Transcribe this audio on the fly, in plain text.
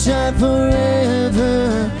Shine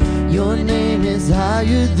forever. Your name is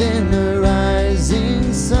higher than the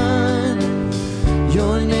rising sun.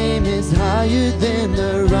 Your name is higher than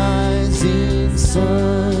the rising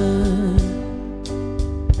sun.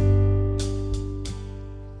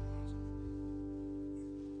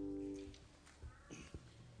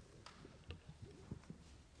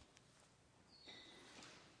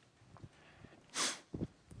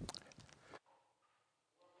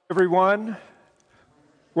 Everyone,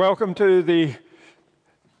 welcome to the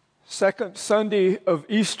second Sunday of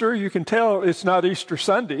Easter. You can tell it's not Easter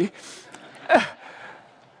Sunday.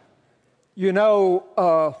 You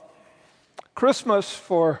know, Christmas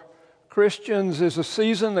for Christians is a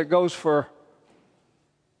season that goes for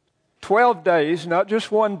 12 days, not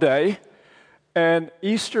just one day. And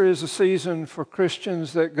Easter is a season for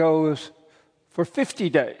Christians that goes for 50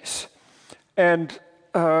 days. And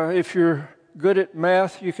if you're good at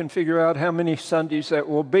math, you can figure out how many Sundays that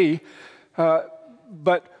will be.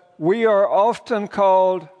 But we are often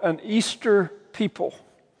called an Easter people.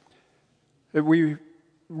 That we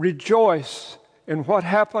rejoice in what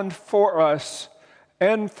happened for us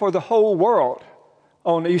and for the whole world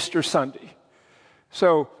on Easter Sunday.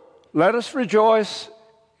 So let us rejoice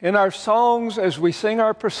in our songs as we sing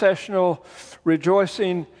our processional,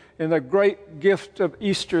 rejoicing in the great gift of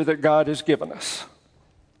Easter that God has given us.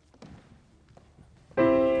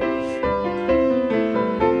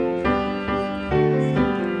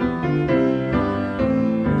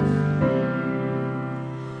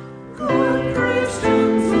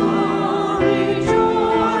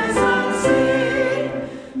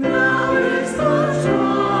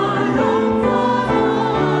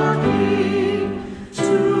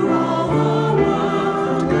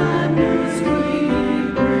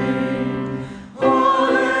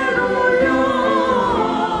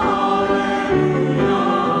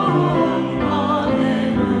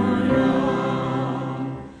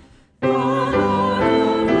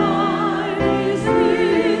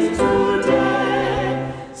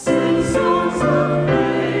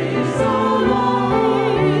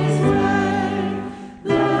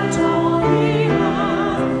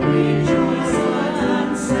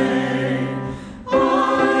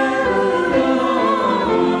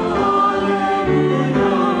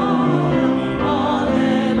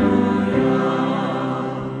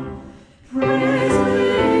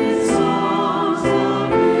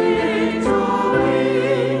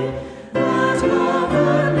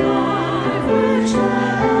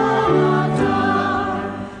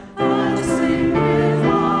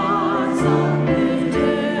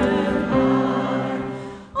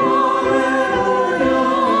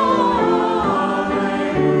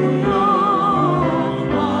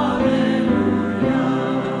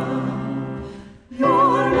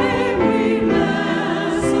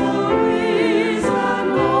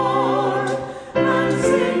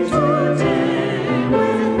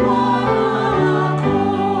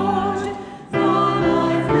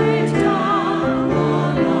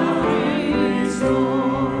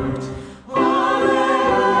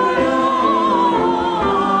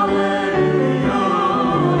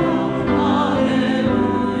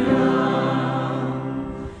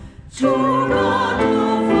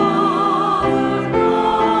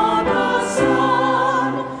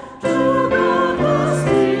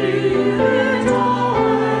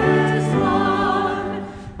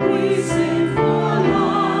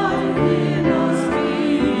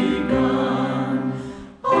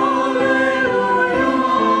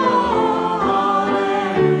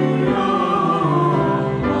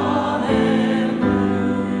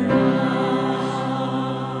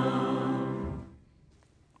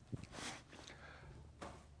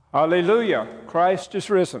 Hallelujah. Christ is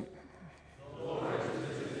risen.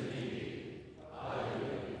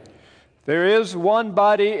 There is one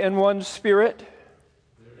body and one spirit.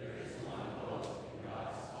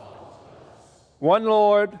 One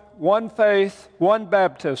Lord, one faith, one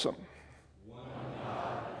baptism.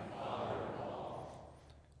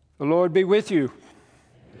 The Lord be with you.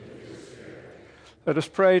 Let us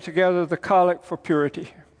pray together the collect for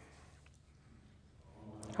purity.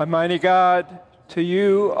 Almighty God, to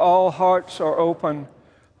you all hearts are open,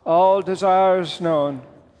 all desires known,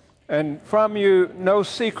 and from you no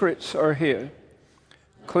secrets are hid.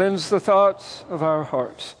 Cleanse the thoughts of our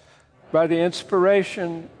hearts by the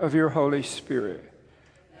inspiration of your Holy Spirit,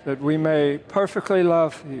 that we may perfectly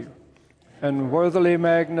love you and worthily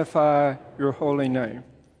magnify your holy name,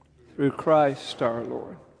 through Christ our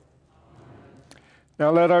Lord.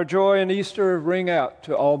 Now let our joy in Easter ring out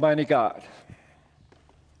to Almighty God.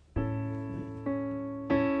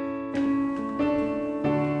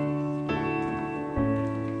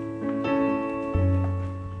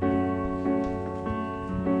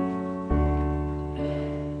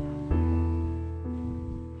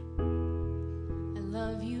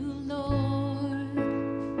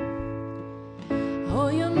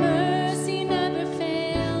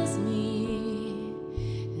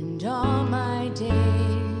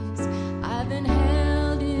 days I've been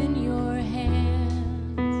held in your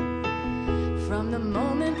hands. From the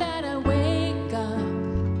moment that I wake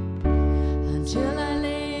up until I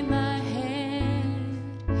lay my head,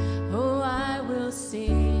 oh, I will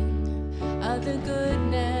sing of the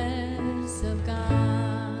goodness of God.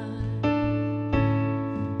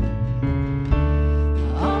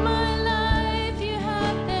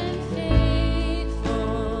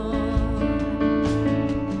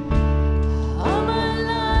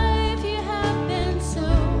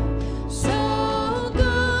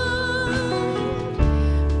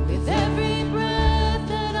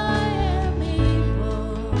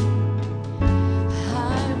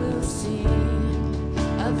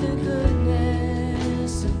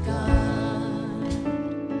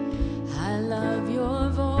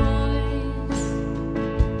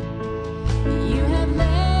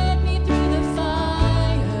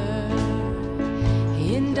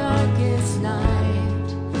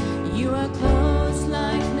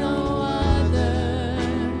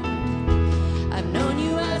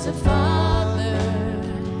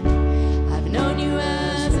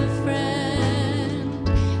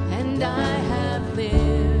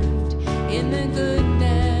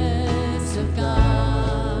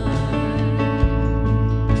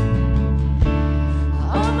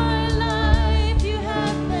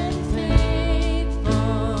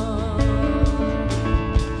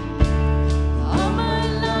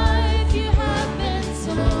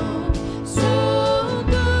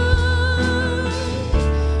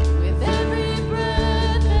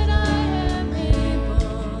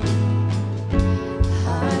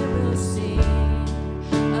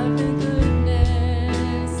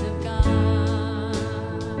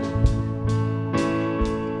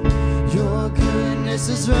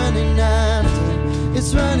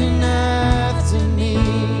 It's running after me.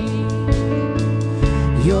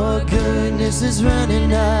 Your goodness is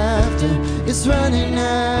running after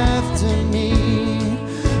me.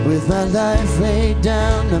 With my life laid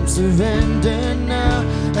down, I'm surrendered now.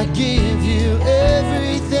 I give you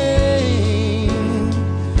everything.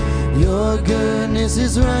 Your goodness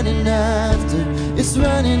is running after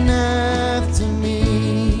me.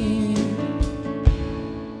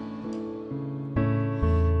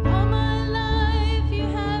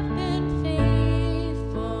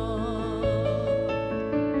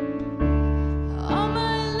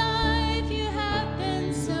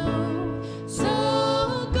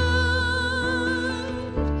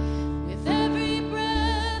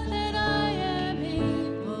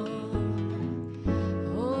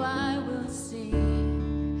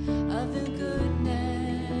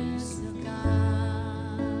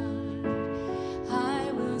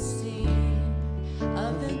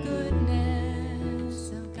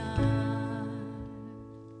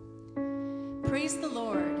 Praise the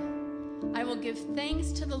Lord. I will give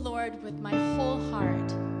thanks to the Lord with my whole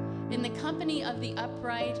heart, in the company of the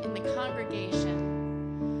upright in the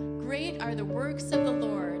congregation. Great are the works of the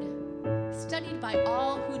Lord, studied by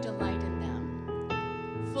all who delight in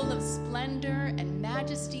them. Full of splendor and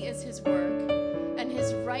majesty is his work, and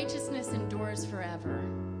his righteousness endures forever.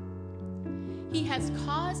 He has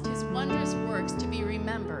caused his wondrous works to be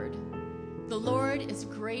remembered. The Lord is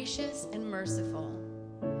gracious and merciful.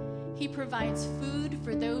 He provides food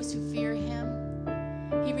for those who fear him.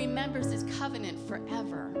 He remembers his covenant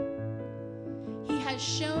forever. He has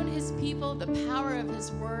shown his people the power of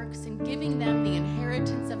his works in giving them the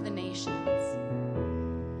inheritance of the nations.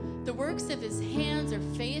 The works of his hands are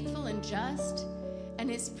faithful and just, and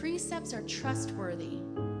his precepts are trustworthy.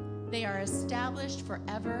 They are established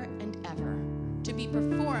forever and ever, to be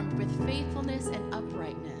performed with faithfulness and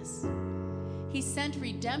uprightness. He sent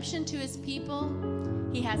redemption to his people.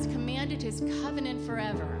 He has commanded his covenant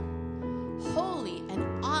forever. Holy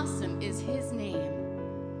and awesome is his name.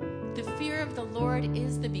 The fear of the Lord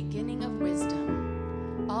is the beginning of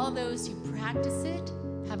wisdom. All those who practice it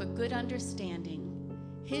have a good understanding.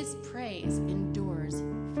 His praise endures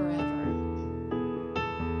forever.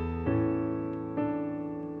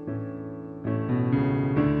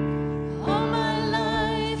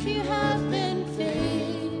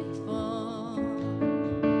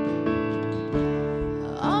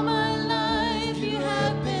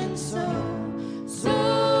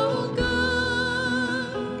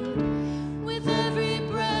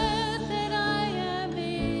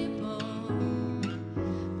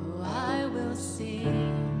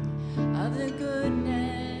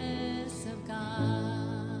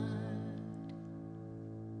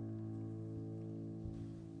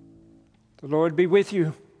 The Lord be with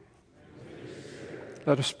you.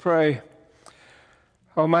 Let us pray.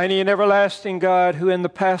 Almighty and everlasting God, who in the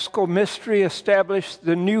Paschal mystery established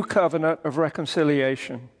the new covenant of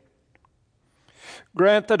reconciliation,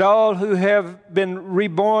 grant that all who have been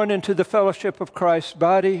reborn into the fellowship of Christ's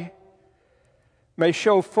body may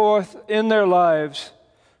show forth in their lives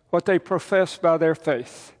what they profess by their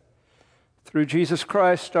faith. Through Jesus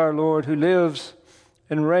Christ our Lord, who lives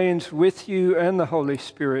and reigns with you and the Holy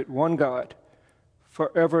Spirit, one God,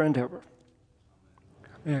 forever and ever.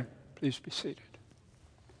 Amen. Please be seated.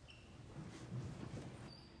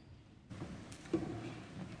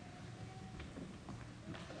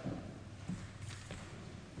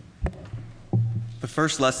 The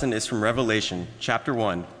first lesson is from Revelation, chapter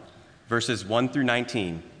 1, verses 1 through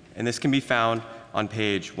 19, and this can be found on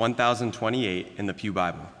page 1028 in the Pew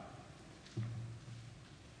Bible.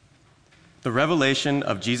 The revelation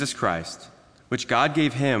of Jesus Christ, which God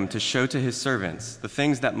gave him to show to his servants the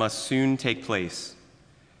things that must soon take place.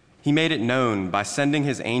 He made it known by sending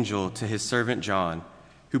his angel to his servant John,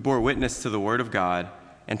 who bore witness to the word of God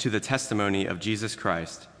and to the testimony of Jesus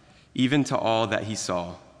Christ, even to all that he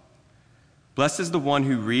saw. Blessed is the one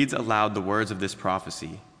who reads aloud the words of this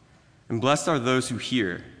prophecy, and blessed are those who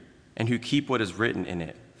hear and who keep what is written in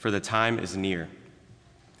it, for the time is near.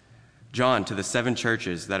 John, to the 7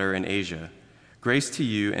 churches that are in Asia, grace to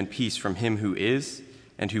you and peace from him who is,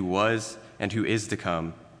 and who was, and who is to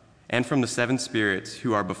come, and from the 7 spirits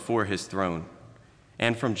who are before his throne,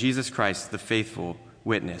 and from Jesus Christ, the faithful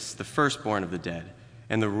witness, the firstborn of the dead,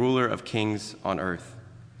 and the ruler of kings on earth.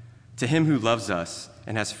 To him who loves us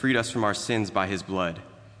and has freed us from our sins by his blood,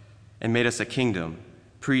 and made us a kingdom,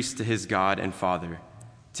 priests to his God and Father,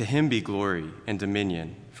 to him be glory and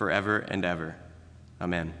dominion forever and ever.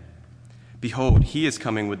 Amen. Behold, he is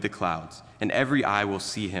coming with the clouds, and every eye will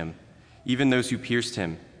see him, even those who pierced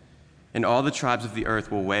him, and all the tribes of the earth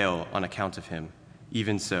will wail on account of him.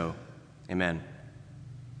 Even so, amen.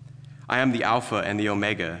 I am the Alpha and the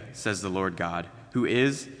Omega, says the Lord God, who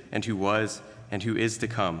is, and who was, and who is to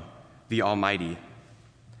come, the Almighty.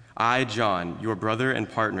 I, John, your brother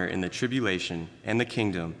and partner in the tribulation and the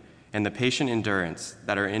kingdom and the patient endurance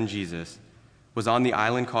that are in Jesus, was on the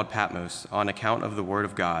island called Patmos on account of the word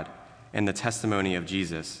of God and the testimony of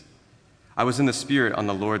Jesus. I was in the Spirit on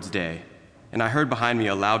the Lord's day, and I heard behind me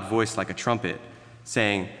a loud voice like a trumpet,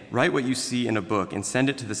 saying, "Write what you see in a book and send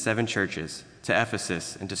it to the 7 churches, to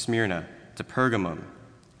Ephesus and to Smyrna, to Pergamum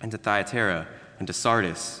and to Thyatira and to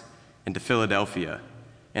Sardis and to Philadelphia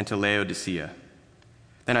and to Laodicea."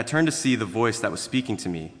 Then I turned to see the voice that was speaking to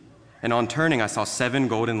me, and on turning I saw 7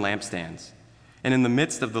 golden lampstands, and in the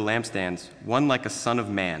midst of the lampstands one like a son of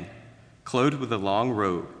man, clothed with a long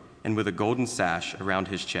robe and with a golden sash around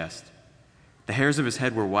his chest. The hairs of his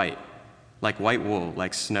head were white, like white wool,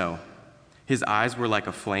 like snow. His eyes were like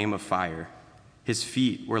a flame of fire. His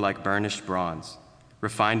feet were like burnished bronze,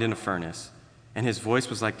 refined in a furnace, and his voice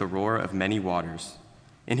was like the roar of many waters.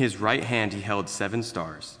 In his right hand he held 7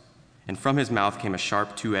 stars, and from his mouth came a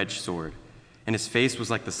sharp 2-edged sword, and his face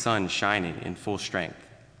was like the sun shining in full strength.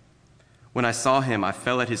 When I saw him, I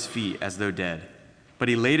fell at his feet as though dead. But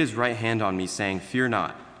he laid his right hand on me, saying, "Fear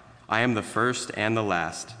not, I am the first and the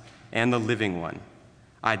last, and the living one.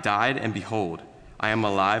 I died, and behold, I am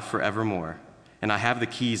alive forevermore, and I have the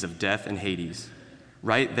keys of death and Hades.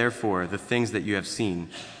 Write, therefore, the things that you have seen,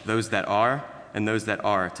 those that are, and those that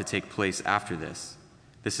are to take place after this."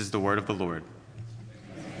 This is the word of the Lord.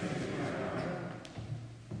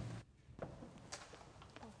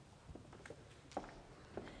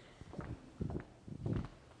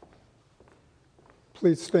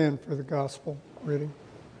 Please stand for the gospel reading.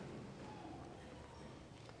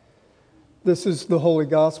 This is the Holy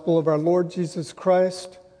Gospel of our Lord Jesus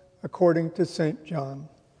Christ, according to St. John.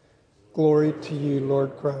 Glory to you,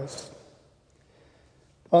 Lord Christ.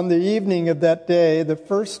 On the evening of that day, the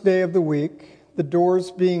first day of the week, the doors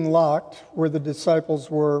being locked where the disciples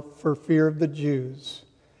were for fear of the Jews,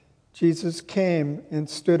 Jesus came and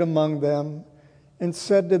stood among them and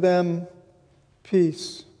said to them,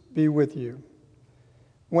 "Peace be with you."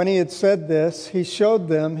 When he had said this, he showed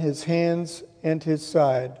them his hands and his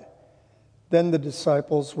side. Then the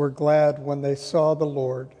disciples were glad when they saw the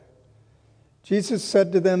Lord. Jesus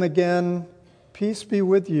said to them again, "Peace be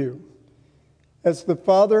with you. As the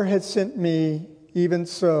Father has sent me, even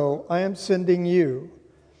so I am sending you."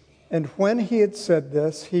 And when he had said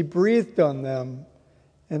this, he breathed on them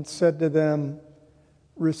and said to them,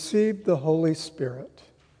 "Receive the Holy Spirit.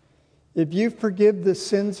 If you forgive the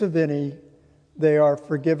sins of any, they are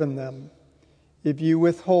forgiven them. If you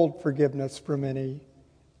withhold forgiveness from any,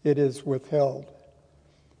 it is withheld."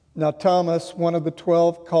 Now Thomas, one of the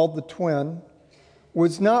 12, called the twin,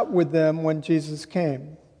 was not with them when Jesus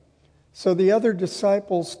came. So the other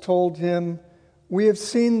disciples told him, "We have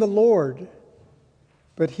seen the Lord."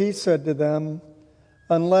 But he said to them,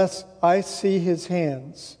 "Unless I see his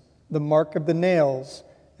hands, the mark of the nails,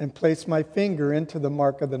 and place my finger into the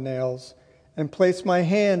mark of the nails, and place my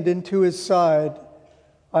hand into his side,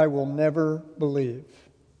 I will never believe."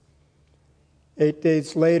 8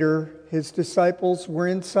 days later, his disciples were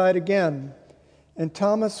inside again, and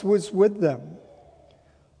Thomas was with them.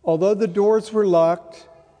 Although the doors were locked,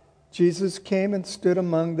 Jesus came and stood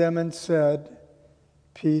among them and said,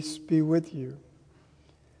 "Peace be with you."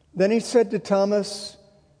 Then he said to Thomas,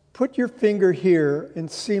 "Put your finger here and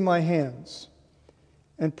see my hands,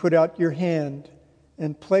 and put out your hand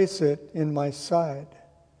and place it in my side.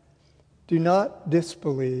 Do not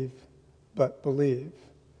disbelieve, but believe."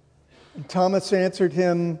 And Thomas answered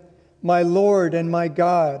him, "My Lord and my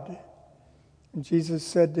God." And Jesus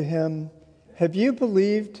said to him, "Have you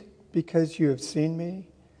believed because you have seen me?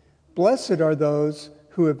 Blessed are those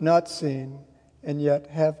who have not seen and yet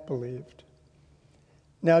have believed."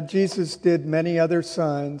 Now Jesus did many other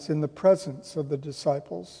signs in the presence of the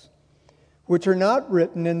disciples, which are not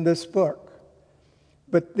written in this book.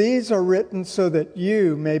 But these are written so that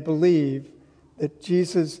you may believe that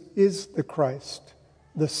Jesus is the Christ,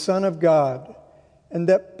 the Son of God, and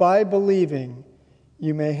that by believing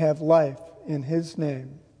you may have life in his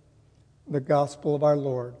name. The gospel of our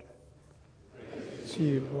Lord. Praise to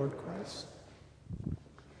you, Lord Christ.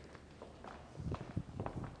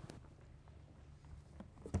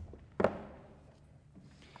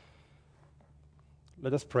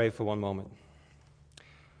 Let us pray for one moment.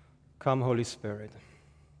 Come, Holy Spirit,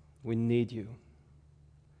 we need you.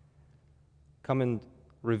 Come and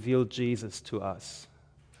reveal Jesus to us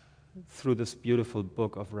through this beautiful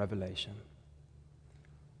book of Revelation.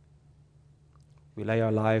 We lay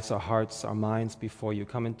our lives, our hearts, our minds before you.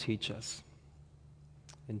 Come and teach us.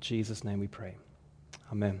 In Jesus' name we pray.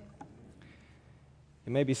 Amen.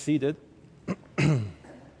 You may be seated.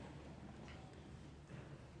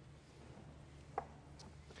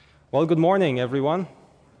 Well, good morning, everyone.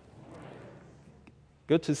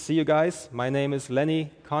 Good to see you guys. My name is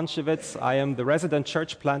Lenny Konchevitz. I am the resident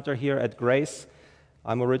church planter here at Grace.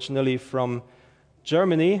 I'm originally from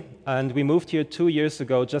Germany, and we moved here 2 years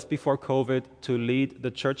ago, just before COVID, to lead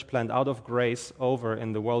the church plant out of Grace over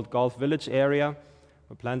in the World Golf Village area.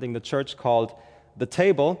 We're planting the church called The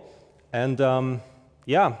Table. And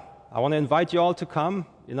I want to invite you all to come.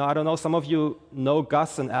 You know, I don't know, some of you know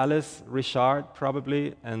Gus and Alice Richard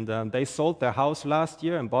probably, and they sold their house last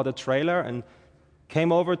year and bought a trailer and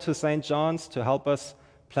came over to St. John's to help us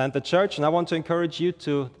plant the church. And I want to encourage you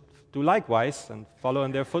to do likewise and follow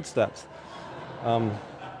in their footsteps.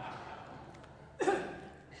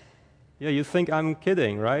 You think I'm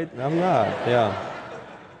kidding, right? I'm not,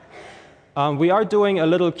 we are doing a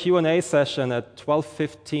little Q&A session at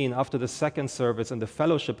 12:15 after the second service in the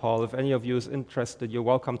fellowship hall. If any of you is interested, you're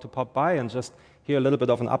welcome to pop by and just hear a little bit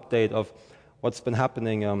of an update of what's been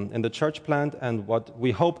happening in the church plant and what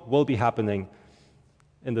we hope will be happening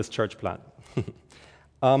in this church plant.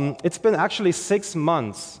 It's been actually 6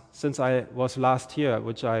 months since I was last here,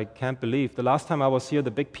 which I can't believe. The last time I was here,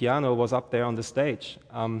 the big piano was up there on the stage.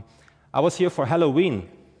 I was here for Halloween,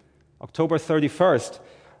 October 31st.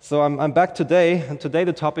 So I'm back today, and today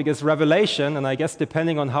the topic is Revelation, and I guess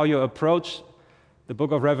depending on how you approach the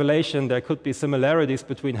book of Revelation, there could be similarities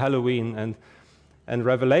between Halloween and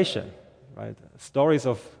Revelation, right? Stories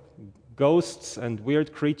of ghosts and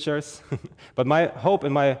weird creatures. But my hope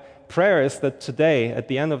and my prayer is that today, at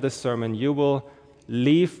the end of this sermon, you will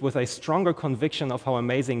leave with a stronger conviction of how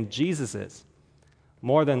amazing Jesus is,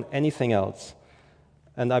 more than anything else.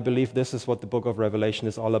 And I believe this is what the book of Revelation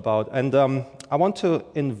is all about. And I want to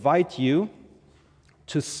invite you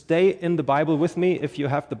to stay in the Bible with me. If you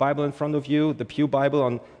have the Bible in front of you, the Pew Bible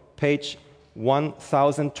on page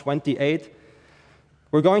 1028.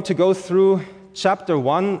 We're going to go through chapter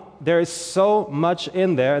 1. There is so much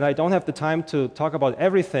in there, and I don't have the time to talk about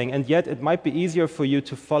everything, and yet it might be easier for you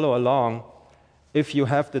to follow along if you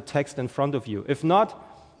have the text in front of you. If not,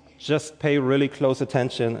 just pay really close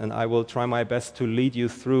attention, and I will try my best to lead you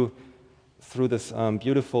through this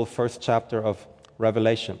beautiful first chapter of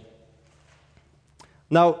Revelation.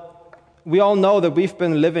 Now, we all know that we've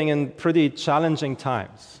been living in pretty challenging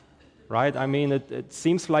times, right? I mean, it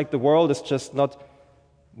seems like the world is just not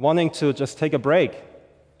wanting to just take a break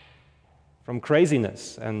from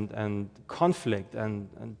craziness and conflict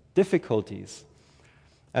and difficulties.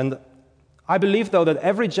 And I believe, though, that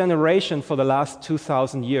every generation for the last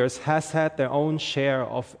 2,000 years has had their own share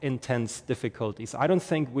of intense difficulties. I don't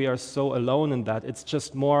think we are so alone in that. It's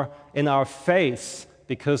just more in our face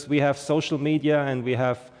because we have social media and we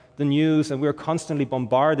have the news, and we're constantly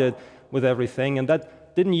bombarded with everything, and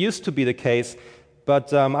that didn't used to be the case.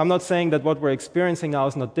 But I'm not saying that what we're experiencing now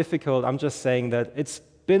is not difficult. I'm just saying that it's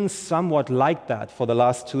been somewhat like that for the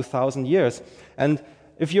last 2,000 years. And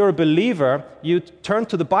if you're a believer, you turn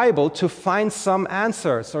to the Bible to find some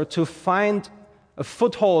answers or to find a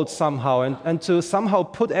foothold somehow and to somehow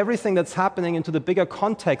put everything that's happening into the bigger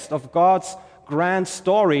context of God's grand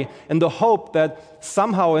story in the hope that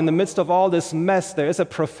somehow in the midst of all this mess there is a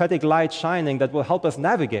prophetic light shining that will help us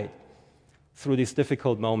navigate through these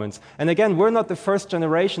difficult moments. And again, we're not the first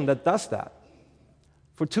generation that does that.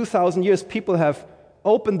 For 2,000 years, people have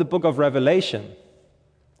opened the book of Revelation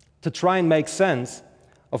to try and make sense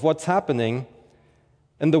of what's happening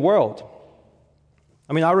in the world.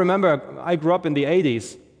 I mean, I remember I grew up in the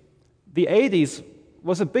 80s. The 80s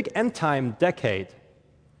was a big end-time decade.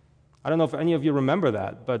 I don't know if any of you remember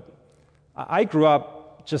that, but I grew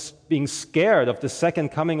up just being scared of the second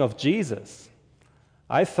coming of Jesus.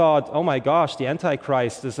 I thought, oh my gosh, the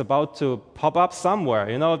Antichrist is about to pop up somewhere.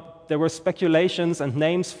 You know, there were speculations and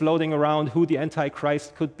names floating around who the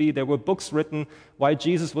Antichrist could be. There were books written why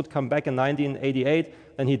Jesus would come back in 1988,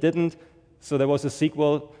 and he didn't. So there was a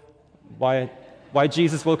sequel, why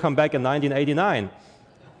Jesus will come back in 1989.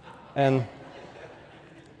 And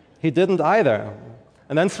he didn't either.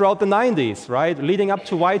 And then throughout the 90s, right, leading up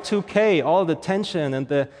to Y2K, all the tension and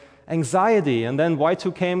the anxiety, and then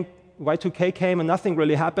Y2K came and nothing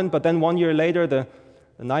really happened, but then 1 year later the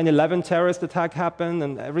 9/11 terrorist attack happened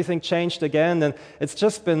and everything changed again, and it's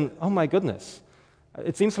just been, oh my goodness.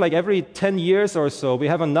 It seems like every 10 years or so we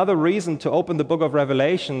have another reason to open the book of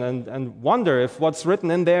Revelation and wonder if what's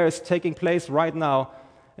written in there is taking place right now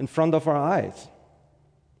in front of our eyes.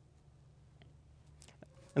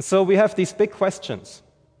 And so we have these big questions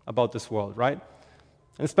about this world, right?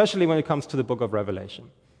 And especially when it comes to the book of Revelation.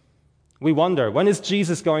 We wonder, when is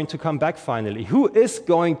Jesus going to come back finally? Who is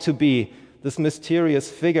going to be this mysterious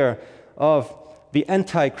figure of the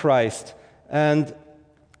Antichrist? And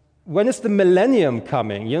when is the millennium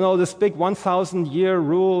coming? You know, this big 1,000-year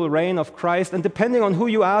rule, reign of Christ. And depending on who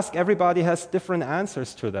you ask, everybody has different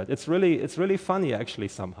answers to that. It's really funny, actually,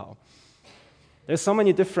 somehow. There's so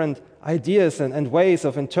many different ideas and ways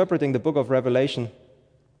of interpreting the book of Revelation.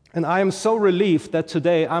 And I am so relieved that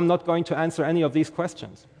today I'm not going to answer any of these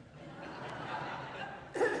questions.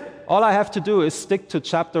 All I have to do is stick to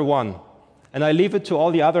chapter 1. And I leave it to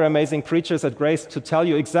all the other amazing preachers at Grace to tell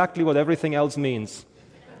you exactly what everything else means.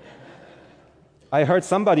 I heard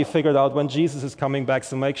somebody figured out when Jesus is coming back,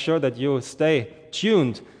 so make sure that you stay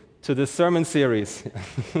tuned to this sermon series.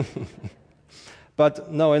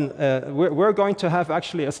 But no, we're going to have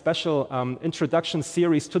actually a special introduction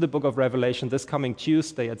series to the book of Revelation this coming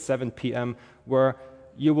Tuesday at 7 p.m., where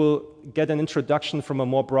you will get an introduction from a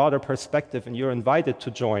more broader perspective, and you're invited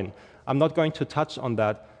to join. I'm not going to touch on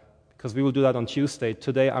that, because we will do that on Tuesday.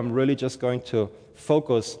 Today, I'm really just going to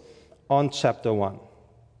focus on chapter 1.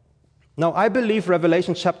 Now, I believe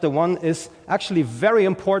Revelation chapter 1 is actually very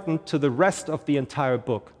important to the rest of the entire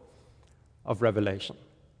book of Revelation.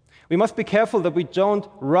 We must be careful that we don't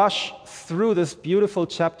rush through this beautiful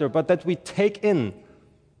chapter, but that we take in,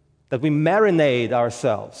 that we marinate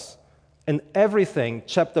ourselves in everything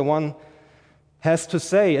chapter 1 has to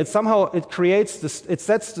say. It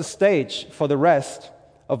sets the stage for the rest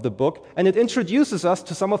of the book, and it introduces us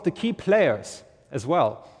to some of the key players as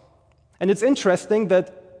well. And it's interesting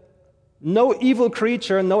that no evil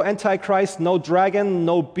creature, no Antichrist, no dragon,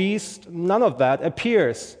 no beast, none of that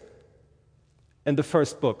appears in the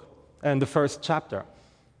first book and the first chapter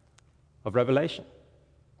of Revelation.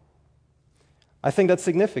 I think that's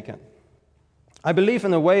significant. I believe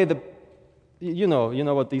in a way that, you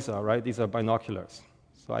know what these are, right? These are binoculars.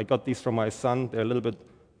 So I got these from my son. They're a little bit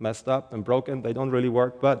messed up and broken. They don't really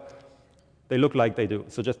work, but they look like they do.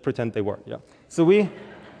 So just pretend they work, yeah. So we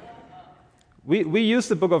use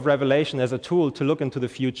the book of Revelation as a tool to look into the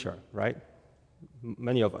future, right?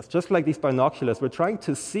 Many of us. Just like these binoculars, we're trying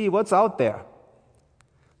to see what's out there.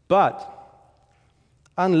 But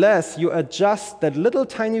unless you adjust that little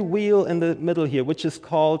tiny wheel in the middle here, which is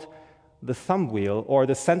called the thumb wheel or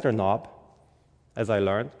the center knob, as I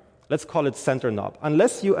learned, let's call it center knob.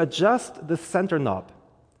 Unless you adjust the center knob,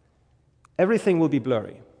 everything will be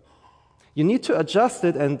blurry. You need to adjust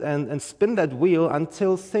it and spin that wheel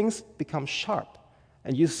until things become sharp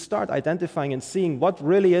and you start identifying and seeing what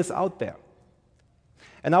really is out there.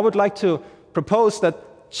 And I would like to propose that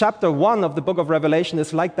chapter 1 of the book of Revelation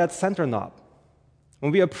is like that center knob.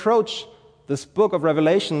 When we approach this book of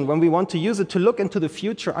Revelation, when we want to use it to look into the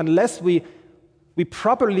future, unless we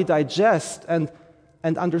properly digest and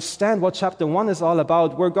and understand what chapter 1 is all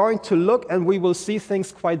about, we're going to look and we will see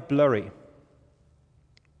things quite blurry.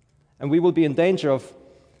 And we will be in danger of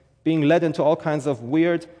being led into all kinds of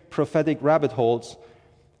weird prophetic rabbit holes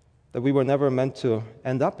that we were never meant to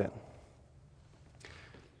end up in.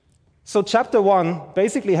 So chapter 1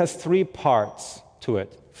 basically has 3 parts to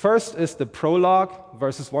it. First is the prologue,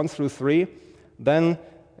 verses 1 through 3. Then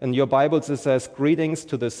in your Bibles it says, greetings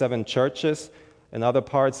to the 7 churches. In other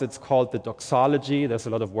parts it's called the doxology. There's a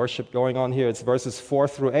lot of worship going on here. It's verses 4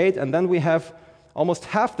 through 8. And then we have almost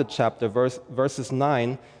half the chapter, verses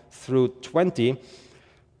 9 through 20,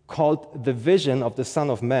 called the vision of the Son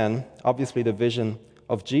of Man, obviously the vision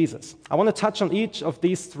of Jesus. I want to touch on each of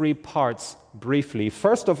these 3 parts briefly.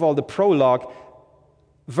 First of all, the prologue.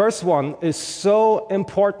 Verse 1 is so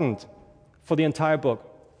important for the entire book.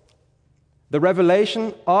 The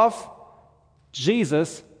revelation of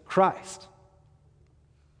Jesus Christ.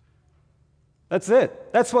 That's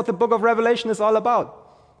it. That's what the book of Revelation is all about.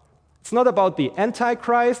 It's not about the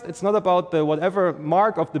Antichrist. It's not about the whatever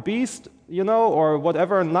mark of the beast, or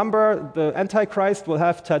whatever number the Antichrist will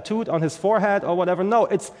have tattooed on his forehead or whatever. No,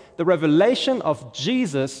 it's the revelation of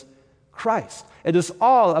Jesus Christ. It is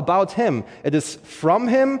all about him. It is from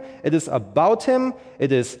him. It is about him.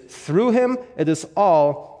 It is through him. It is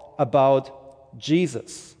all about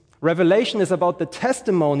Jesus. Revelation is about the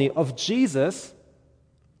testimony of Jesus,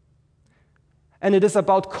 and it is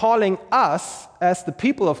about calling us as the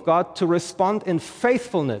people of God to respond in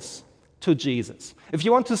faithfulness to Jesus. If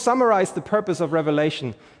you want to summarize the purpose of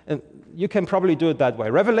Revelation, you can probably do it that way.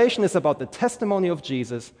 Revelation is about the testimony of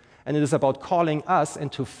Jesus, and it is about calling us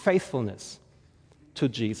into faithfulness to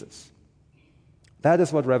Jesus. That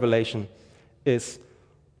is what Revelation is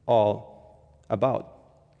all about.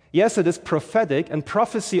 Yes, it is prophetic, and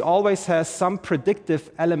prophecy always has some predictive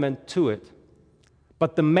element to it.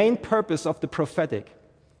 But the main purpose of the prophetic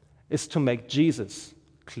is to make Jesus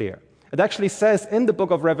clear. It actually says in the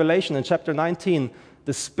book of Revelation in chapter 19,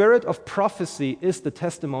 the spirit of prophecy is the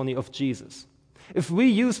testimony of Jesus. If we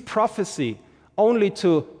use prophecy only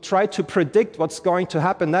to try to predict what's going to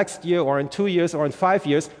happen next year or in 2 years or in 5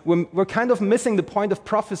 years, we're kind of missing the point of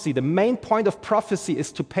prophecy. The main point of prophecy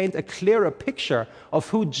is to paint a clearer picture of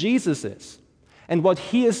who Jesus is and what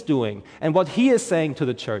he is doing and what he is saying to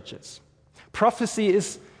the churches. Prophecy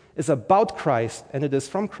is about Christ, and it is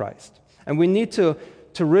from Christ. And we need to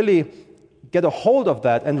really get a hold of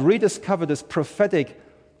that and rediscover this prophetic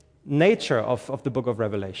nature of the book of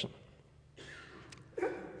Revelation.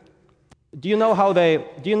 Do you know how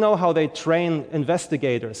they train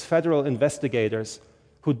investigators, federal investigators,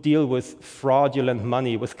 who deal with fraudulent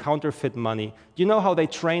money, with counterfeit money? Do you know how they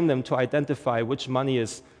train them to identify which money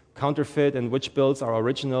is counterfeit and which bills are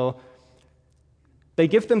original? They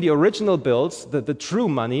give them the original bills, the true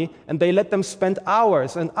money, and they let them spend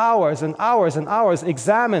hours and hours and hours and hours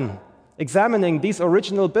examining these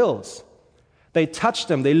original bills. They touch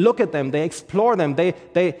them, they look at them, they explore them,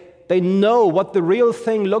 they know what the real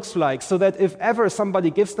thing looks like, so that if ever somebody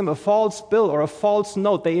gives them a false bill or a false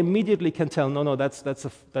note, they immediately can tell, no, that's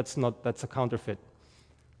a counterfeit.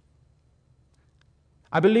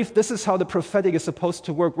 I believe this is how the prophetic is supposed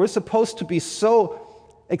to work. We're supposed to be so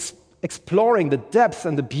exploring the depth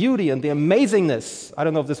and the beauty and the amazingness, I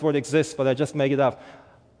don't know if this word exists, but I just make it up,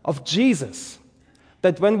 of Jesus,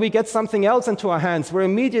 that when we get something else into our hands, we're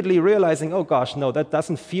immediately realizing, oh gosh, no, that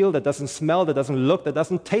doesn't feel, that doesn't smell, that doesn't look, that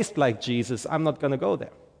doesn't taste like Jesus. I'm not going to go there.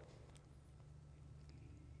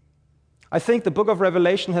 I think the book of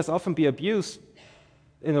Revelation has often been abused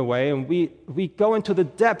in a way, and we go into the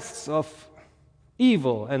depths of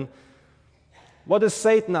evil and what is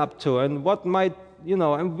Satan up to and what might,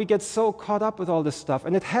 and we get so caught up with all this stuff.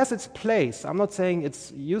 And it has its place. I'm not saying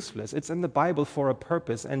it's useless. It's in the Bible for a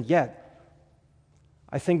purpose, and yet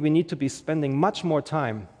I think we need to be spending much more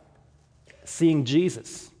time seeing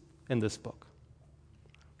Jesus in this book.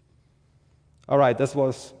 All right, this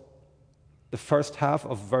was the first half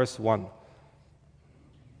of verse 1.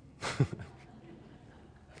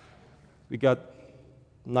 We got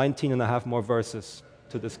 19 and a half more verses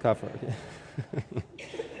to discover.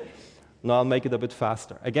 No, I'll make it a bit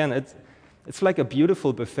faster. Again, it's like a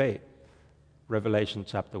beautiful buffet. Revelation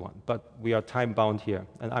chapter 1. But we are time-bound here.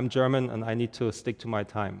 And I'm German, and I need to stick to my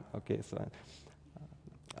time. Okay, so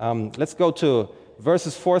let's go to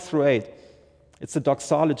verses 4 through 8. It's a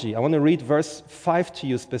doxology. I want to read verse 5 to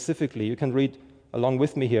you specifically. You can read along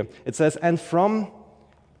with me here. It says, And from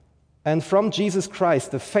Jesus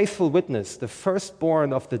Christ, the faithful witness, the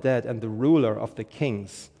firstborn of the dead and the ruler of the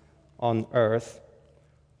kings on earth,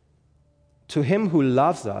 to him who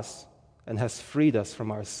loves us and has freed us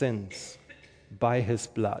from our sins by his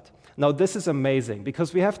blood. Now, this is amazing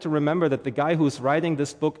because we have to remember that the guy who's writing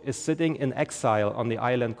this book is sitting in exile on the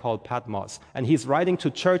island called Patmos, and he's writing to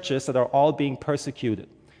churches that are all being persecuted.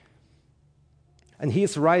 And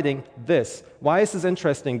he's writing this. Why is this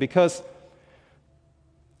interesting? Because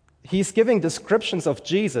he's giving descriptions of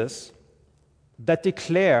Jesus that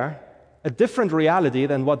declare a different reality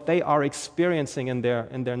than what they are experiencing in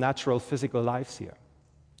their natural physical lives here.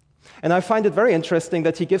 And I find it very interesting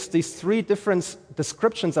that he gives these three different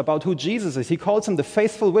descriptions about who Jesus is. He calls him the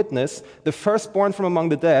faithful witness, the firstborn from among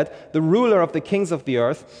the dead, the ruler of the kings of the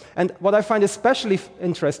earth. And what I find especially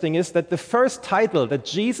interesting is that the first title that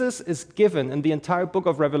Jesus is given in the entire book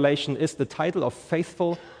of Revelation is the title of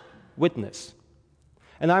faithful witness.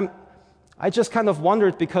 And I just kind of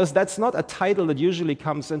wondered, because that's not a title that usually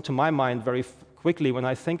comes into my mind very quickly when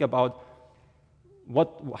I think about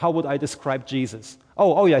how would I describe Jesus?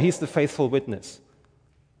 Oh yeah, he's the faithful witness.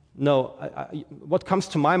 No, what comes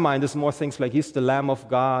to my mind is more things like he's the Lamb of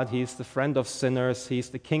God, he's the friend of sinners, he's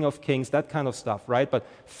the King of kings, that kind of stuff, right? But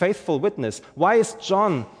faithful witness, why is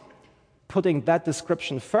John putting that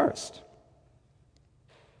description first?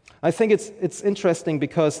 I think it's interesting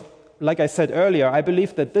because, like I said earlier, I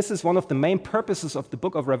believe that this is one of the main purposes of the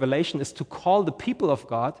book of Revelation, is to call the people of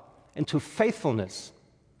God into faithfulness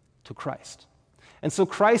to Christ. And so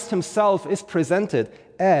Christ himself is presented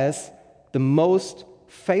as the most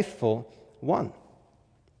faithful one.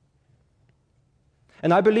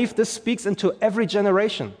 And I believe this speaks into every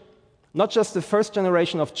generation, not just the first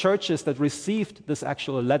generation of churches that received this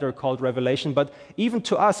actual letter called Revelation, but even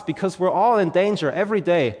to us, because we're all in danger every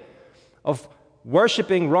day of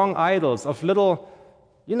worshiping wrong idols, of little,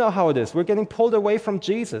 you know how it is. We're getting pulled away from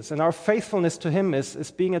Jesus, and our faithfulness to him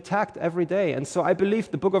is being attacked every day. And so I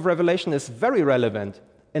believe the book of Revelation is very relevant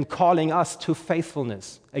in calling us to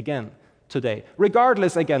faithfulness again today.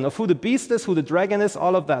 Regardless, again, of who the beast is, who the dragon is,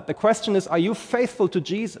 all of that. The question is, are you faithful to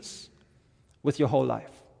Jesus with your whole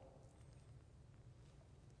life?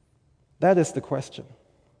 That is the question.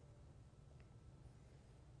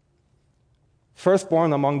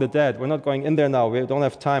 Firstborn among the dead. We're not going in there now. We don't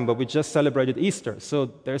have time, but we just celebrated Easter. So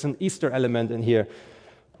there's an Easter element in here.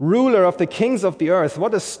 Ruler of the kings of the earth.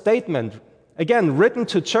 What a statement. Again, written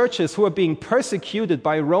to churches who are being persecuted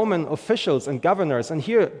by Roman officials and governors. And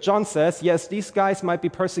here John says, yes, these guys might be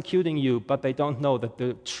persecuting you, but they don't know that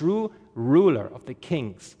the true ruler of the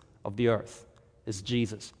kings of the earth is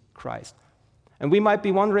Jesus Christ. And we might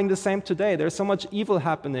be wondering the same today. There's so much evil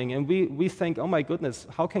happening, and we think, oh my goodness,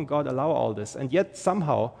 how can God allow all this? And yet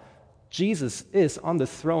somehow Jesus is on the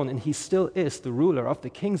throne, and he still is the ruler of the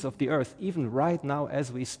kings of the earth, even right now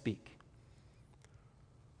as we speak.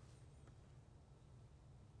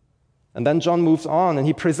 And then John moves on, and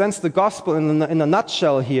he presents the gospel in a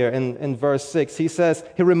nutshell here in verse 6. He says,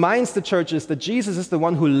 he reminds the churches that Jesus is the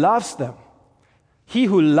one who loves them. He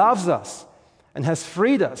who loves us and has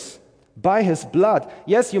freed us by his blood.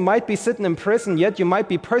 Yes, you might be sitting in prison, yet you might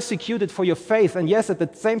be persecuted for your faith, and yes, at the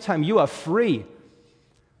same time, you are free.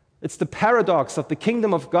 It's the paradox of the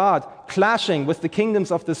kingdom of God clashing with the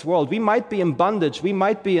kingdoms of this world. We might be in bondage, we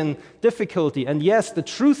might be in difficulty, and yes, the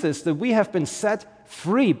truth is that we have been set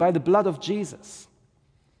free by the blood of Jesus.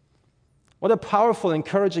 What a powerful,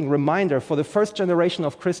 encouraging reminder for the first generation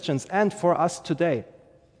of Christians and for us today.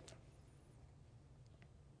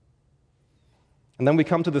 And then we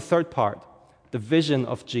come to the third part, the vision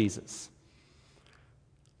of Jesus.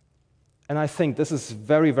 And I think this is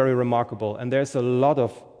very, very remarkable, and there's a lot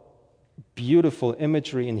of beautiful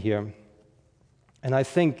imagery in here. And I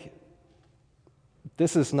think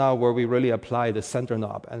this is now where we really apply the center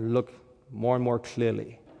knob and look more and more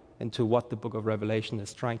clearly into what the book of Revelation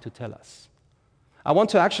is trying to tell us. I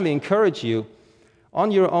want to actually encourage you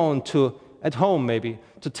on your own to, at home maybe,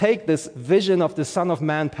 to take this vision of the Son of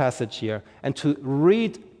Man passage here and to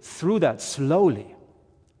read through that slowly,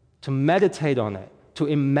 to meditate on it, to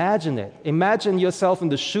imagine it. Imagine yourself in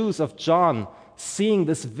the shoes of John, seeing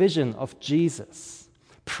this vision of Jesus.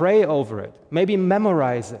 Pray over it, maybe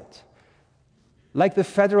memorize it. Like the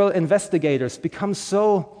federal investigators, become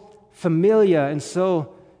so familiar and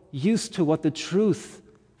so used to what the truth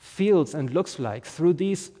feels and looks like through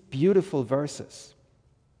these beautiful verses.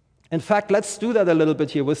 In fact, let's do that a little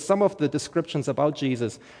bit here with some of the descriptions about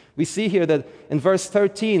Jesus. We see here that in verse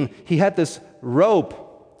 13, he had this robe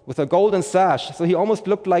with a golden sash, so he almost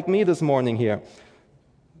looked like me this morning here.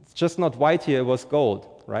 It's just not white here, it was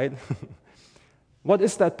gold, right? What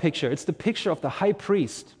is that picture? It's the picture of the high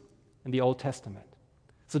priest in the Old Testament.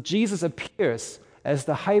 So Jesus appears as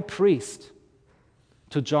the high priest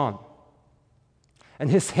to John. And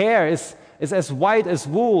his hair is as white as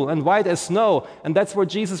wool and white as snow, and that's where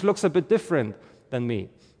Jesus looks a bit different than me.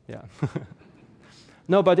 Yeah.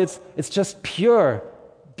 No, but it's just pure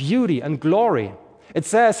beauty and glory. It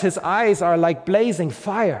says his eyes are like blazing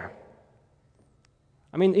fire.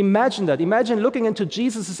 I mean, imagine that. Imagine looking into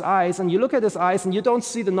Jesus' eyes, and you look at his eyes, and you don't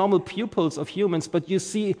see the normal pupils of humans, but you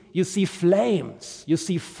see flames, you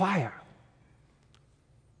see fire.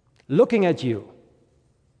 Looking at you,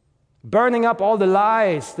 burning up all the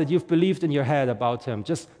lies that you've believed in your head about him,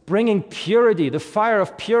 just bringing purity, the fire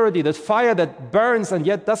of purity, that fire that burns and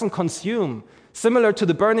yet doesn't consume. Similar to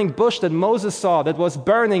the burning bush that Moses saw that was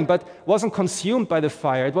burning but wasn't consumed by the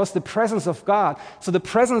fire. It was the presence of God. So the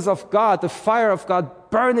presence of God, the fire of God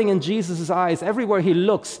burning in Jesus' eyes. Everywhere he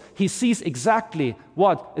looks, he sees exactly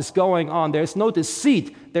what is going on. There is no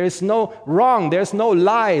deceit. There is no wrong. There is no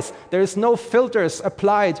lies. There is no filters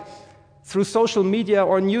applied through social media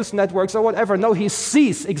or news networks or whatever. No, he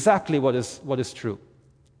sees exactly what is true.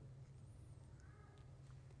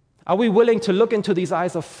 Are we willing to look into these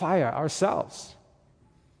eyes of fire ourselves?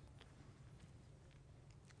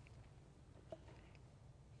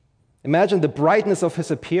 Imagine the brightness of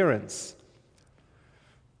his appearance.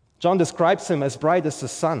 John describes him as bright as the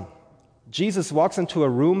sun. Jesus walks into a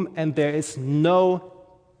room and there is no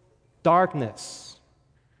darkness.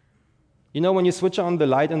 You know, when you switch on the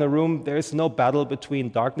light in a room, there is no battle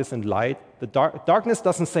between darkness and light. The darkness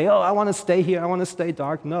doesn't say, oh, I want to stay here, I want to stay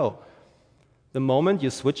dark. No. The moment you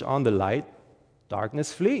switch on the light,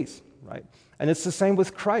 darkness flees, right? And it's the same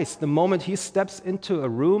with Christ. The moment he steps into a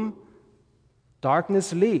room,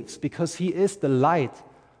 darkness leaves because he is the light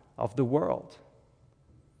of the world.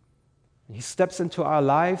 He steps into our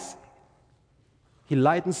lives, he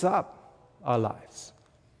lightens up our lives.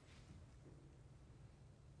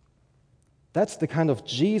 That's the kind of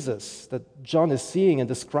Jesus that John is seeing and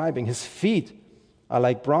describing. His feet are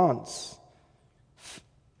like bronze,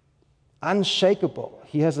 unshakable.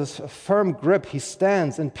 He has a firm grip. He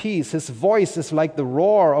stands in peace. His voice is like the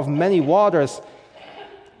roar of many waters.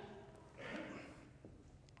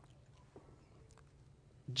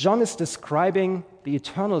 John is describing the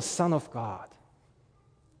eternal Son of God.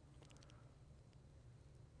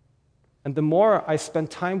 And the more I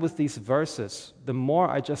spent time with these verses, the more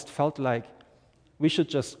I just felt like we should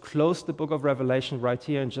just close the book of Revelation right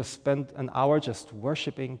here and just spend an hour just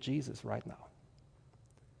worshiping Jesus right now.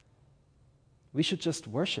 We should just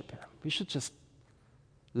worship him. We should just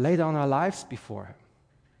lay down our lives before him.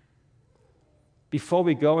 Before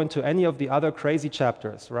we go into any of the other crazy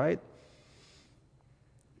chapters, right?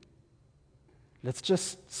 Let's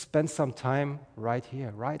just spend some time right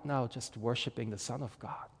here, right now, just worshiping the Son of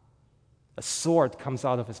God. A sword comes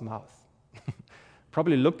out of his mouth.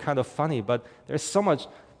 Probably look kind of funny, but there's so much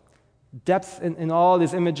depth in all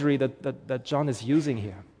this imagery that John is using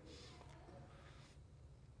here.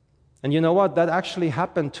 And you know what? That actually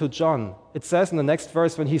happened to John. It says in the next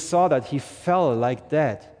verse, when he saw that, he fell like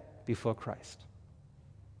dead before Christ.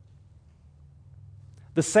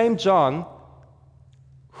 The same John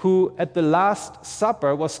who at the Last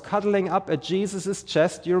Supper was cuddling up at Jesus'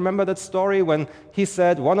 chest. Do you remember that story when he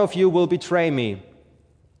said, one of you will betray me?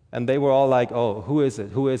 And they were all like, oh, who is it?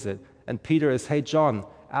 Who is it? And Peter is, hey, John,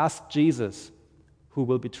 ask Jesus who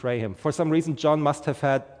will betray him. For some reason, John must have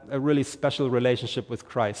had a really special relationship with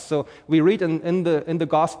Christ. So we read in the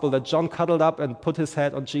gospel that John cuddled up and put his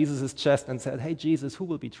head on Jesus' chest and said, hey, Jesus, who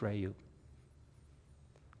will betray you?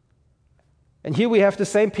 And here we have the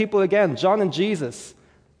same people again, John and Jesus.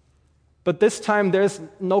 But this time there's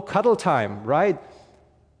no cuddle time, right?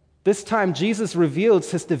 This time Jesus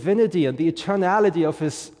reveals his divinity and the eternality of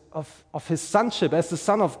his sonship as the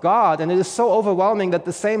Son of God. And it is so overwhelming that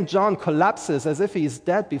the same John collapses as if he is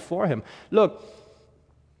dead before him. Look,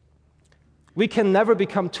 we can never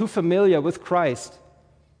become too familiar with Christ.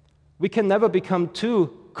 We can never become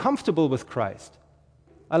too comfortable with Christ.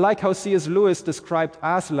 I like how C.S. Lewis described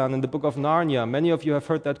Aslan in the book of Narnia. Many of you have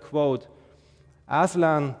heard that quote.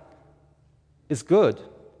 Aslan is good,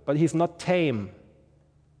 but he's not tame.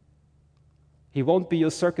 He won't be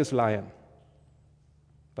your circus lion,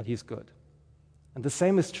 but he's good. And the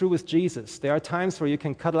same is true with Jesus. There are times where you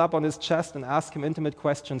can cuddle up on his chest and ask him intimate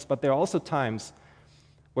questions, but there are also times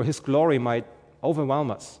where his glory might overwhelm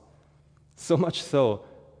us, so much so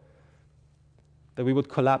that we would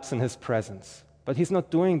collapse in his presence. But he's not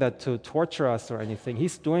doing that to torture us or anything.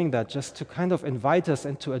 He's doing that just to kind of invite us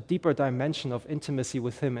into a deeper dimension of intimacy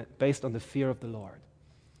with him based on the fear of the Lord.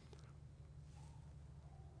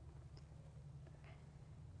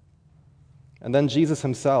 And then Jesus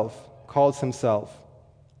himself calls himself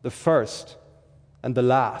the first and the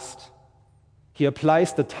last. He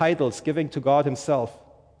applies the titles given to God himself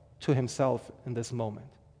to himself in this moment.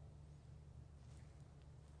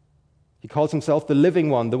 He calls himself the living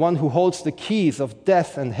one, the one who holds the keys of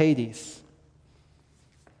death and Hades.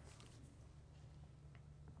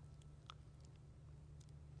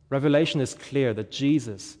 Revelation is clear that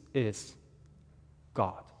Jesus is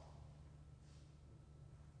God.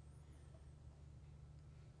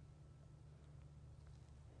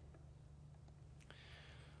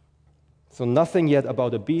 So nothing yet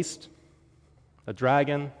about a beast, a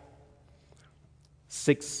dragon,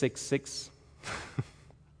 666,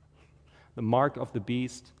 the mark of the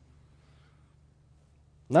beast.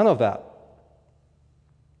 None of that.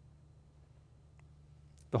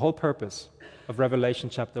 The whole purpose of Revelation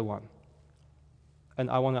chapter 1, and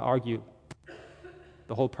I want to argue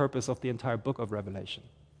the whole purpose of the entire book of Revelation,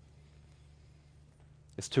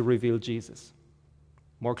 is to reveal Jesus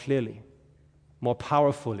more clearly, more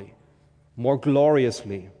powerfully, more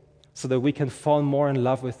gloriously, so that we can fall more in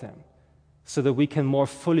love with him, so that we can more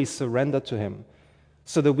fully surrender to him,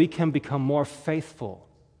 so that we can become more faithful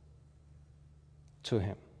to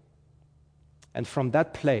him. And from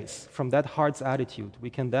that place, from that heart's attitude, we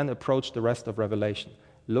can then approach the rest of Revelation,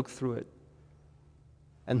 look through it,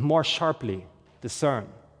 and more sharply discern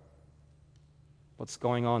what's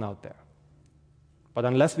going on out there. But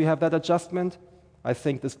unless we have that adjustment, I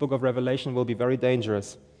think this book of Revelation will be very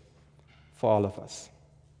dangerous for all of us.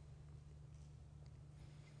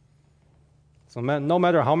 So no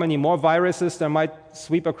matter how many more viruses there might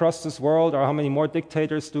sweep across this world, or how many more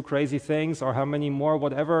dictators do crazy things, or how many more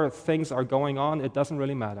whatever things are going on, it doesn't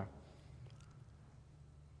really matter.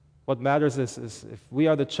 What matters is if we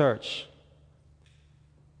are the church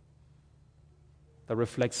that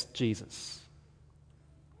reflects Jesus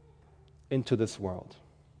into this world.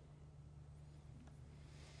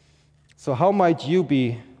 So how might you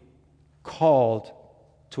be called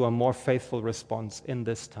to a more faithful response in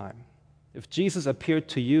this time? If Jesus appeared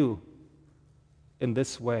to you in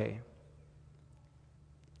this way,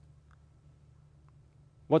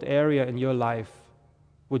 what area in your life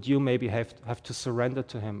would you maybe have to surrender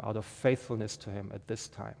to him out of faithfulness to him at this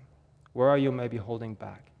time? Where are you maybe holding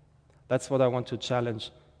back? That's what I want to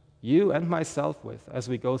challenge you and myself with as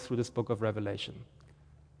we go through this book of Revelation.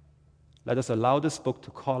 Let us allow this book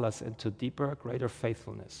to call us into deeper, greater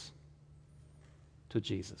faithfulness to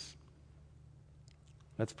Jesus.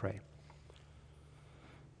 Let's pray.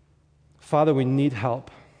 Father, we need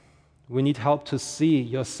help. We need help to see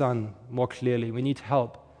your Son more clearly. We need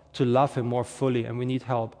help to love him more fully, and we need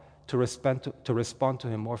help to respond to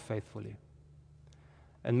him more faithfully.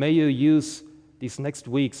 And may you use these next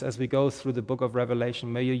weeks as we go through the book of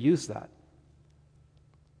Revelation, may you use that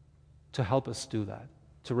to help us do that,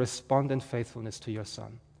 to respond in faithfulness to your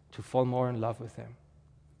Son, to fall more in love with him.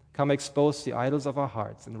 Come expose the idols of our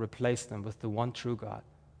hearts and replace them with the one true God,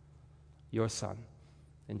 your Son.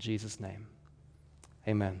 In Jesus' name,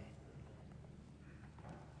 amen.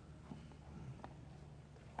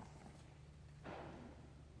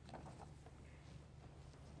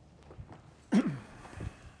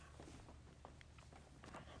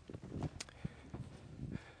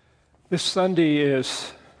 This Sunday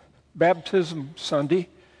is Baptism Sunday.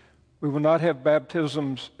 We will not have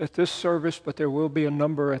baptisms at this service, but there will be a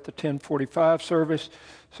number at the 10:45 service.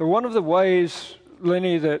 So one of the ways,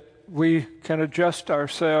 Lenny, that we can adjust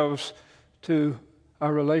ourselves to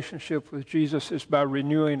our relationship with Jesus is by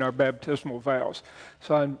renewing our baptismal vows.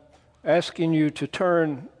 So I'm asking you to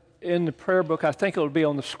turn in the prayer book, I think it'll be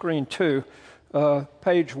on the screen too,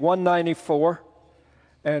 page 194,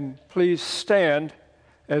 and please stand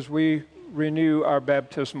as we renew our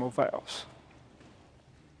baptismal vows.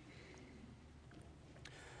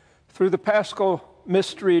 Through the Paschal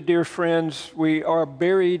mystery, dear friends, we are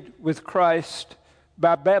buried with Christ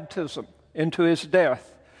by baptism into his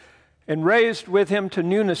death and raised with him to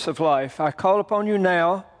newness of life. I call upon you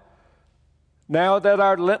now that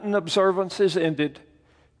our Lenten observance is ended,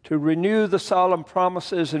 to renew the solemn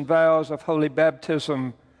promises and vows of holy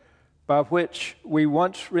baptism by which we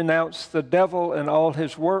once renounced the devil and all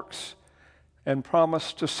his works and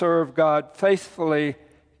promised to serve God faithfully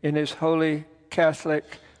in his holy, Catholic,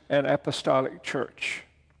 and apostolic church.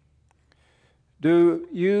 Do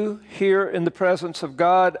you, here in the presence of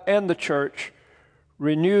God and the church,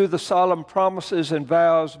 renew the solemn promises and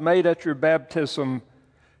vows made at your baptism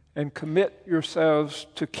and commit yourselves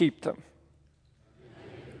to keep them?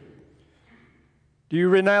 Do you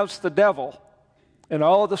renounce the devil and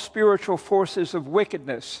all the spiritual forces of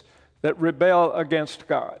wickedness that rebel against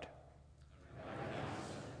God?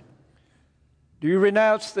 Do you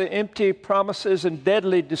renounce the empty promises and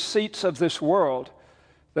deadly deceits of this world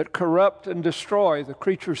that corrupt and destroy the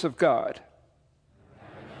creatures of God?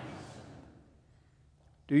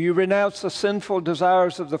 Do you renounce the sinful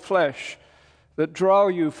desires of the flesh that draw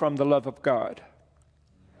you from the love of God?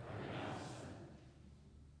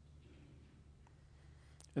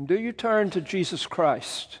 And do you turn to Jesus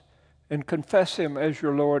Christ and confess Him as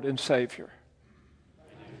your Lord and Savior?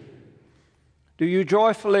 Do you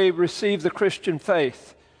joyfully receive the Christian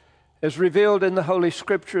faith as revealed in the Holy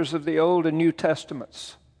Scriptures of the Old and New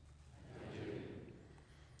Testaments?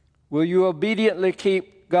 Will you obediently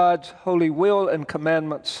keep God's holy will and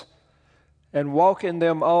commandments and walk in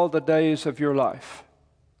them all the days of your life?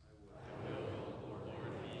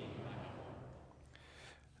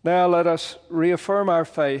 Now let us reaffirm our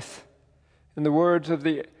faith in the words of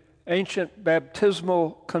the ancient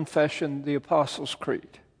baptismal confession, the Apostles'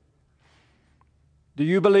 Creed. Do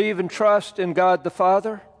you believe and trust in God the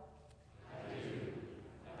Father? I do.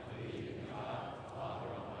 I believe in God the Father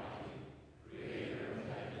Almighty, Creator of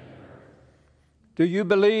heaven and earth. Do you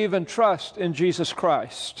believe and trust in Jesus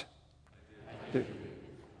Christ? I do.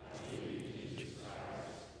 I believe in Jesus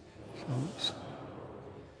Christ,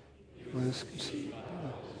 He was conceived.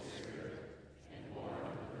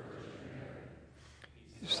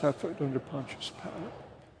 He suffered under Pontius Pilate,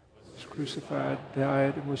 was crucified,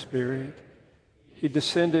 died, and was buried. He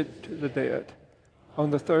descended to the dead.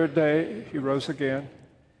 On the third day, He rose again.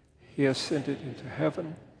 He ascended into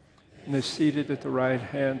heaven and is seated at the right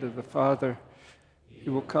hand of the Father.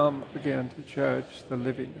 He will come again to judge the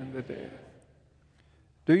living and the dead.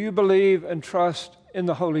 Do you believe and trust in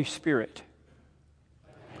the Holy Spirit?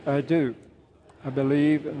 I do. I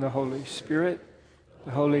believe in the Holy Spirit,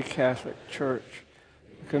 the Holy Catholic Church,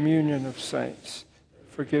 the communion of saints,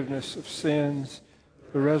 forgiveness of sins,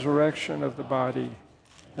 the resurrection of the body,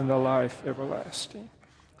 and the life everlasting.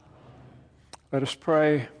 Let us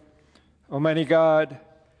pray. Almighty God,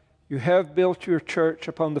 you have built your church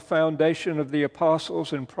upon the foundation of the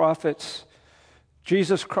apostles and prophets,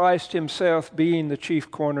 Jesus Christ Himself being the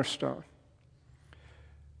chief cornerstone.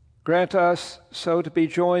 Grant us so to be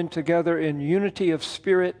joined together in unity of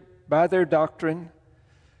spirit by their doctrine,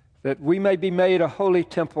 that we may be made a holy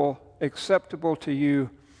temple acceptable to you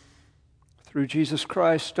through Jesus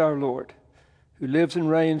Christ our Lord, who lives and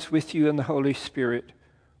reigns with you in the Holy Spirit,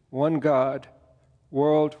 one God,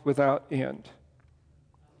 world without end.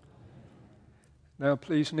 Now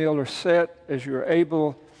please kneel or sit as you are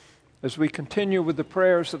able as we continue with the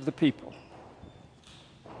prayers of the people.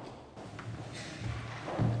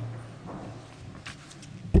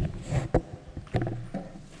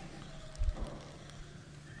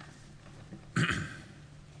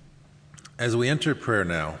 As we enter prayer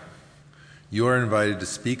now, you are invited to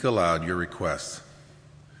speak aloud your requests,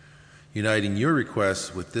 uniting your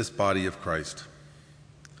requests with this body of Christ.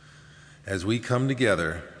 As we come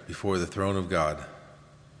together before the throne of God,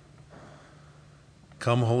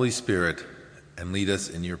 come, Holy Spirit, and lead us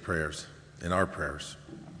in your prayers, in our prayers.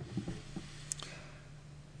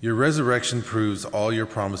 Your resurrection proves all your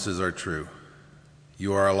promises are true.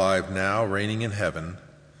 You are alive now, reigning in heaven,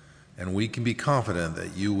 and we can be confident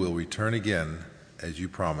that you will return again as you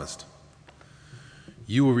promised.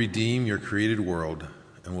 You will redeem your created world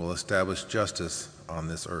and will establish justice on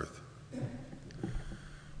this earth.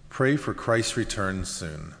 Pray for Christ's return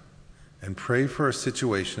soon, and pray for a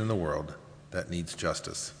situation in the world that needs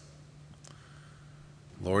justice.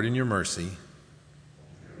 Lord, in your mercy,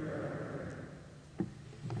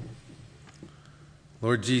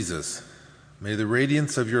 Lord Jesus, may the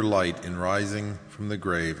radiance of your light in rising from the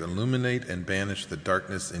grave illuminate and banish the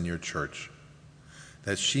darkness in your church,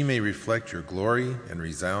 that she may reflect your glory and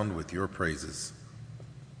resound with your praises.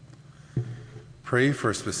 Pray for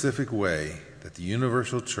a specific way that the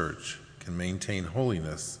universal church can maintain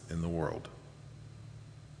holiness in the world.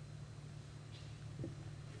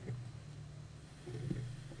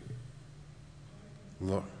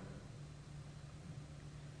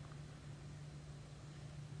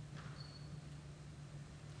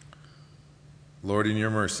 Lord, in your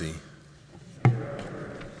mercy,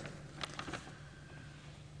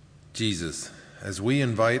 Jesus, as we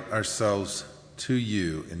invite ourselves to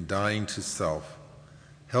you in dying to self,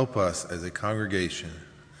 help us as a congregation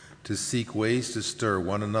to seek ways to stir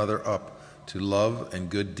one another up to love and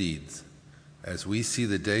good deeds as we see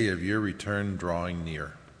the day of your return drawing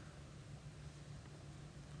near.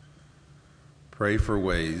 Pray for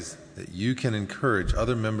ways that you can encourage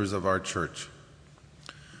other members of our church.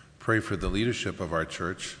 Pray for the leadership of our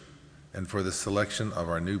church and for the selection of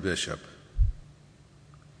our new bishop.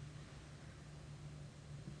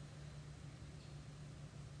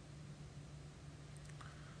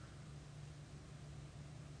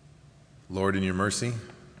 Lord, in your mercy,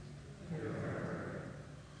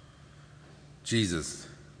 Jesus,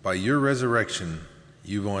 by your resurrection,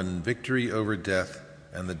 you've won victory over death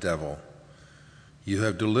and the devil. You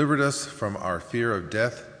have delivered us from our fear of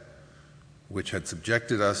death, which had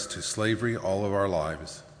subjected us to slavery all of our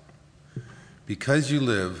lives. Because you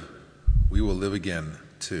live, we will live again,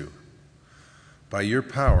 too. By your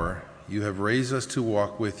power, you have raised us to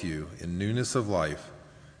walk with you in newness of life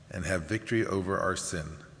and have victory over our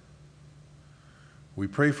sin. We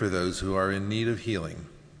pray for those who are in need of healing.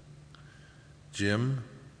 Jim,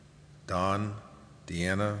 Don,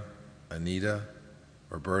 Deanna, Anita,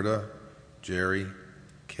 Roberta, Jerry,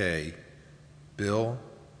 Kay, Bill,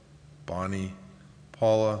 Bonnie,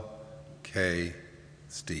 Paula, Kay,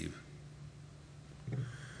 Steve.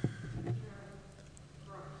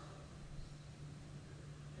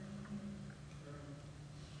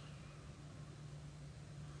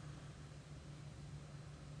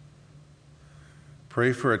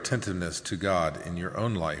 Pray for attentiveness to God in your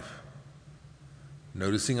own life,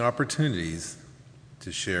 noticing opportunities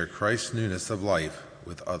to share Christ's newness of life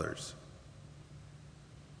with others.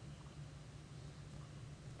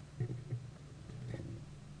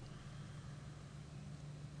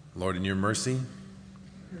 Lord, in your mercy,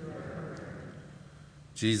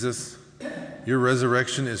 Jesus, your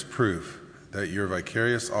resurrection is proof that your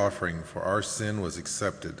vicarious offering for our sin was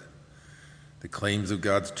accepted. The claims of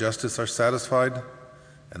God's justice are satisfied,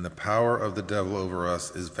 and the power of the devil over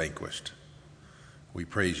us is vanquished. We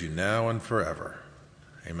praise you now and forever.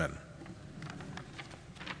 Amen.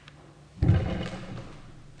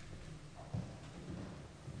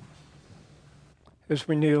 As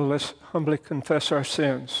we kneel, let's humbly confess our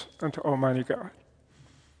sins unto Almighty God.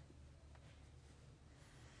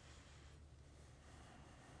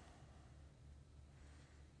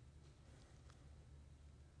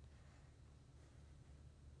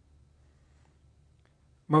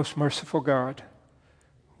 Most merciful God,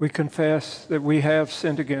 we confess that we have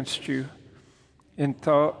sinned against you in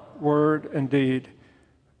thought, word, and deed,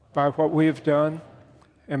 by what we have done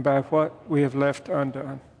and by what we have left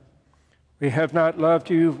undone. We have not loved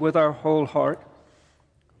you with our whole heart.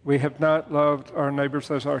 We have not loved our neighbors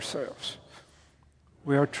as ourselves.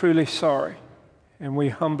 We are truly sorry, and we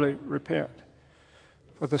humbly repent.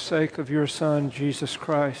 For the sake of your Son, Jesus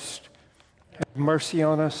Christ, have mercy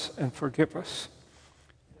on us and forgive us,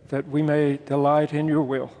 that we may delight in your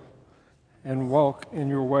will and walk in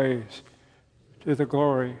your ways to the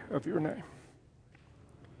glory of your name.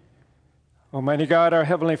 Almighty God, our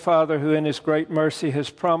Heavenly Father, who in his great mercy has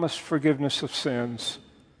promised forgiveness of sins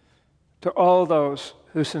to all those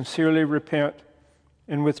who sincerely repent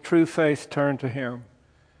and with true faith turn to him,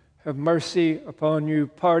 have mercy upon you,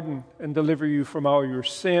 pardon and deliver you from all your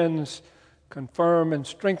sins, confirm and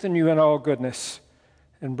strengthen you in all goodness,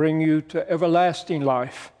 and bring you to everlasting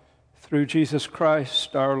life through Jesus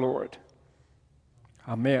Christ our Lord.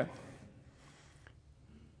 Amen.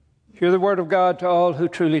 Hear the word of God to all who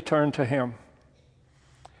truly turn to him.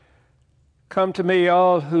 Come to me,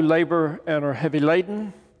 all who labor and are heavy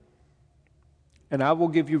laden, and I will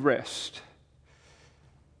give you rest.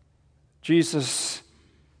 Jesus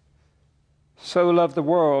so loved the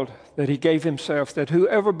world that he gave himself, that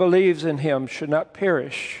whoever believes in him should not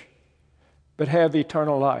perish, but have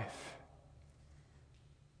eternal life.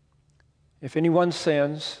 If anyone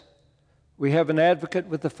sins, we have an advocate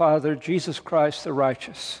with the Father, Jesus Christ the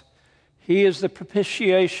righteous. He is the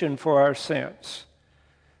propitiation for our sins,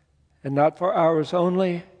 and not for ours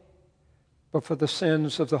only, but for the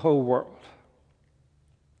sins of the whole world.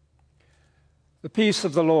 The peace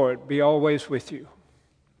of the Lord be always with you.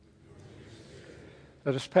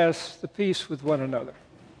 Let us pass the peace with one another.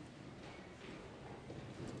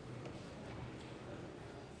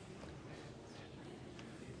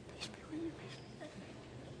 Peace be with you.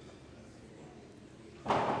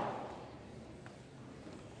 I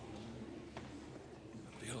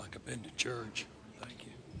feel like I've been to church. Thank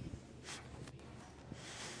you.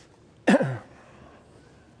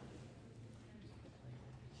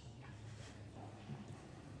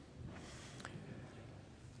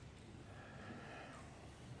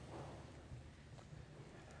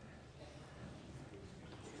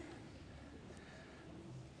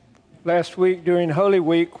 Last week during Holy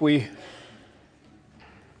Week, we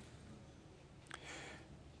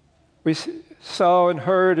saw and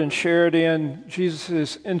heard and shared in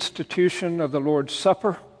Jesus' institution of the Lord's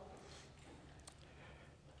Supper.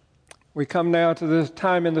 We come now to the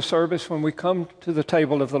time in the service when we come to the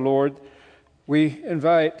table of the Lord. We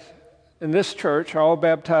invite, in this church, all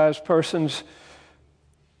baptized persons,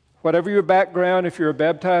 whatever your background, if you're a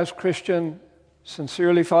baptized Christian,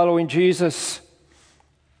 sincerely following Jesus,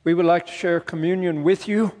 we would like to share communion with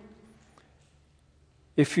you.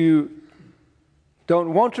 If you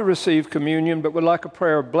don't want to receive communion but would like a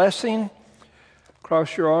prayer of blessing,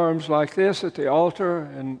 cross your arms like this at the altar,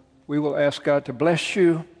 and we will ask God to bless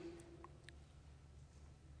you.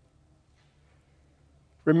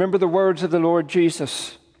 Remember the words of the Lord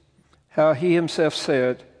Jesus, how he himself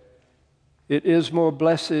said, "It is more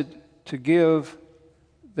blessed to give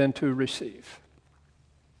than to receive."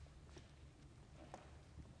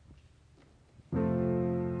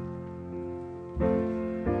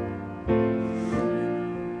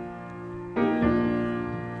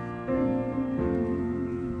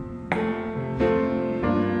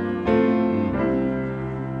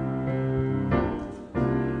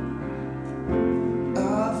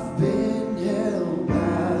 I've been held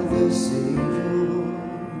by the Savior.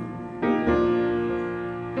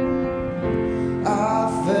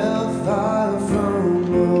 I felt fire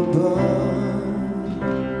from above.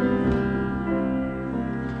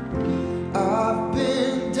 I've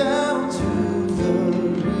been down to the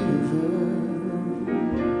river.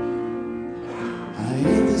 I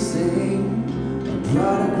ain't the same, a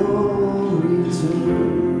prodigal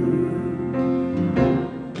return.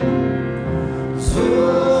 So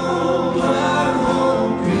my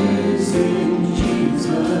hope is in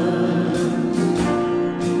Jesus.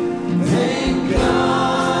 Thank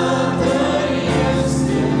God that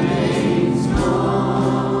yesterday's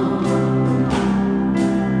gone.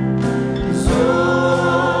 So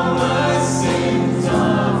my sins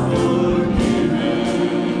are forgiven.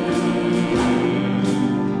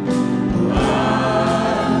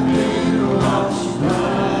 I've been washed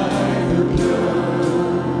by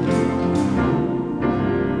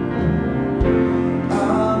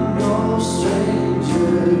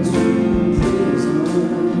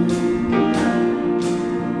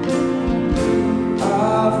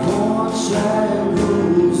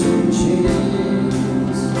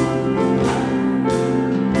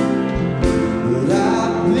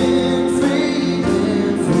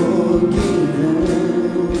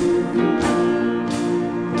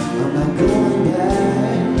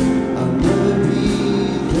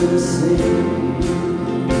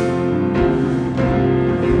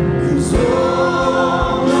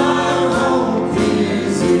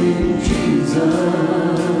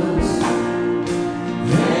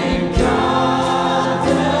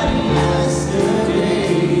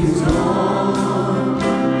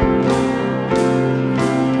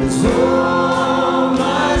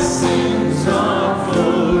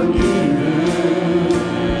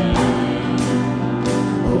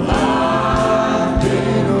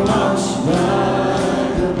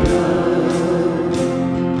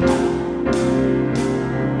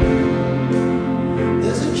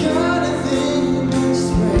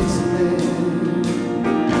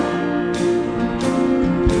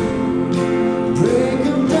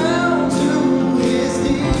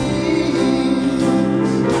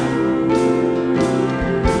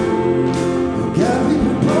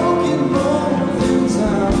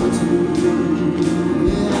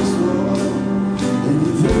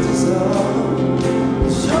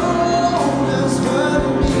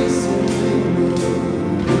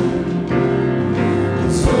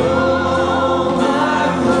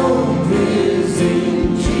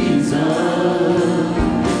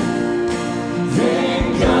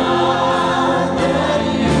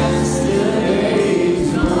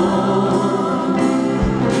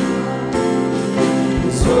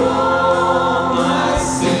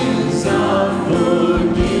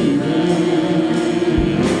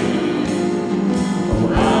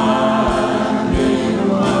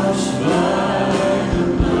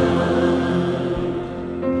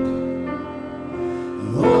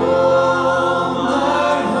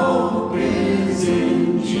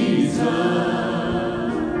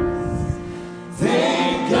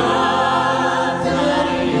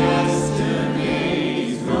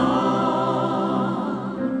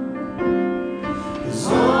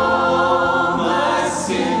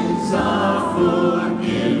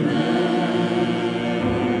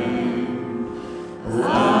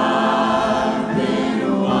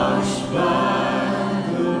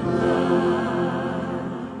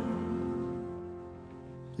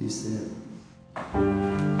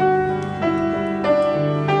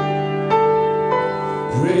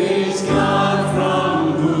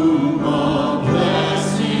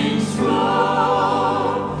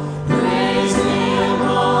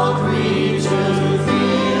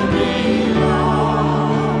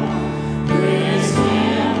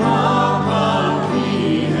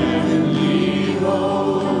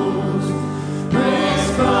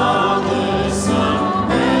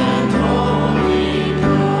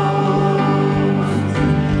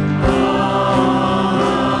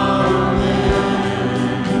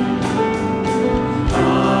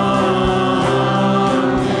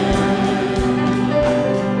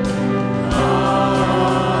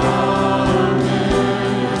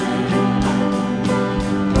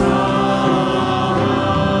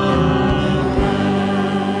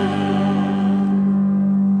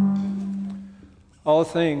All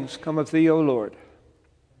things come of thee, O Lord.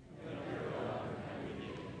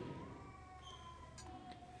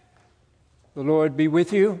 The Lord be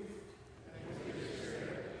with you.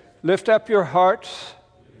 Lift up your hearts.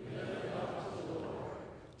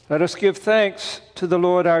 Let us give thanks to the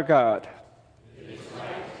Lord our God.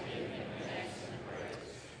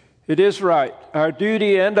 It is right, our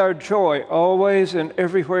duty and our joy, always and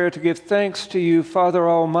everywhere, to give thanks to you, Father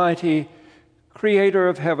Almighty, Creator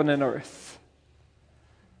of heaven and earth.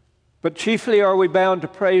 But chiefly are we bound to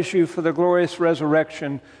praise you for the glorious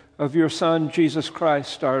resurrection of your Son, Jesus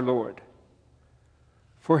Christ, our Lord.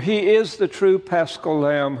 For he is the true Paschal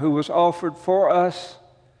Lamb who was offered for us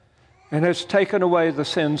and has taken away the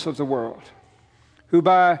sins of the world, who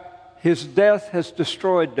by his death has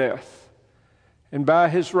destroyed death, and by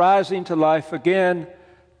his rising to life again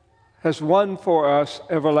has won for us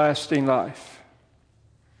everlasting life.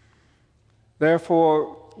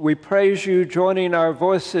 Therefore, we praise you, joining our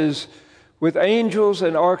voices with angels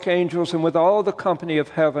and archangels and with all the company of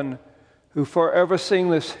heaven who forever sing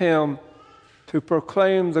this hymn to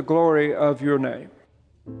proclaim the glory of your name.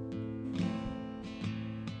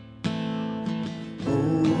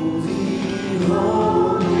 Holy,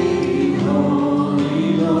 holy,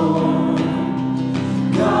 holy Lord,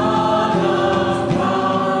 God of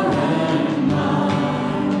power and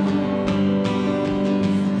might,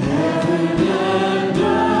 heaven and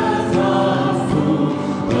earth are full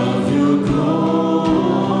of your glory.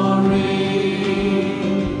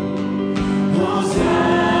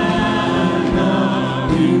 Hosanna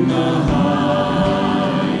in the highest.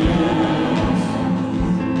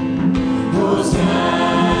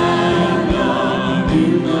 Hosanna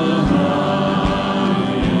in the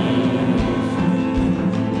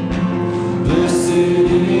Blessed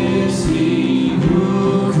is he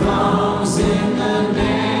who comes in the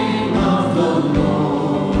name of the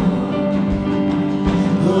Lord.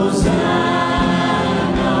 Hosanna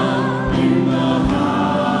in the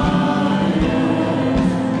highest.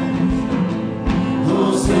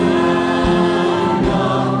 Hosanna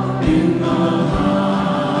in the highest.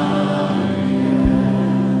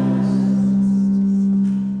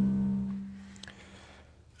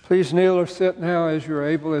 Please kneel or sit now as you're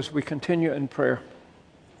able as we continue in prayer.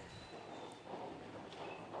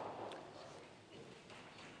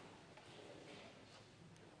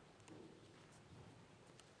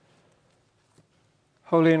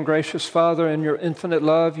 Holy and gracious Father, in your infinite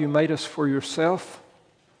love, you made us for yourself.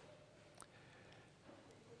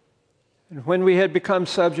 And when we had become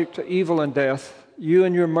subject to evil and death, you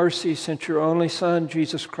in your mercy sent your only Son,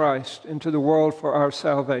 Jesus Christ, into the world for our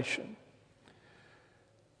salvation.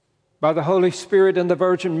 By the Holy Spirit and the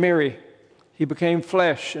Virgin Mary, he became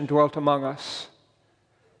flesh and dwelt among us.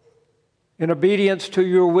 In obedience to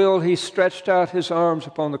your will, he stretched out his arms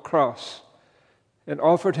upon the cross and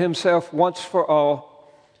offered himself once for all,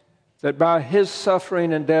 that by his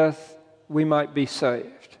suffering and death we might be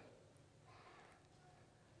saved.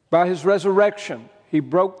 By his resurrection, he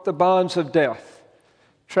broke the bonds of death,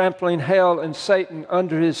 trampling hell and Satan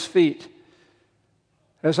under his feet.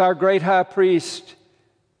 As our great high priest,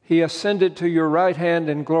 he ascended to your right hand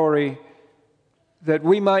in glory, that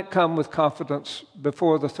we might come with confidence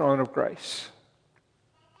before the throne of grace.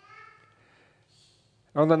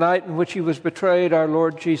 On the night in which he was betrayed, our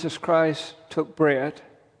Lord Jesus Christ took bread.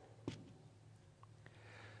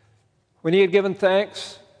 When he had given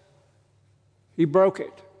thanks, he broke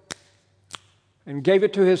it and gave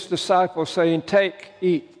it to his disciples, saying, "Take,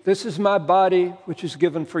 eat. This is my body, which is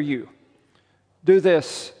given for you. Do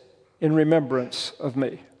this in remembrance of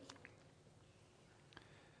me."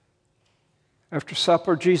 After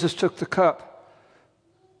supper, Jesus took the cup.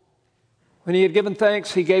 When he had given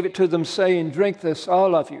thanks, he gave it to them, saying, "Drink this,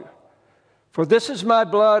 all of you, for this is my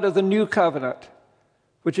blood of the new covenant,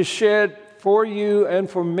 which is shed for you and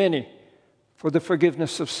for many for the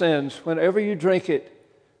forgiveness of sins. Whenever you drink it,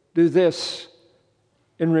 do this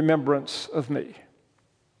in remembrance of me."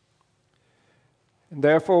 And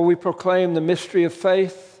therefore we proclaim the mystery of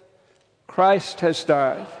faith. Christ has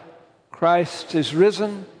died. Christ is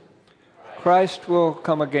risen. Christ will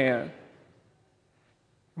come again.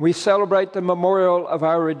 We celebrate the memorial of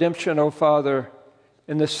our redemption, O Father,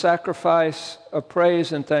 in the sacrifice of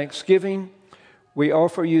praise and thanksgiving. We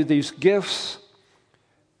offer you these gifts.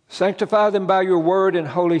 Sanctify them by your word and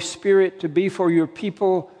Holy Spirit to be for your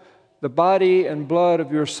people the body and blood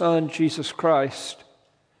of your Son, Jesus Christ.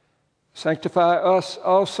 Sanctify us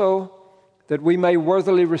also, that we may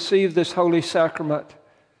worthily receive this holy sacrament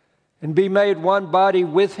and be made one body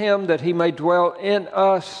with him, that he may dwell in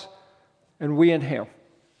us and we in him.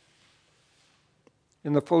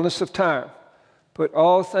 In the fullness of time, put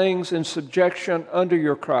all things in subjection under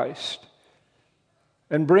your Christ,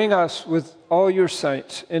 and bring us with all your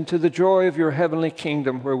saints into the joy of your heavenly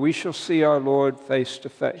kingdom, where we shall see our Lord face to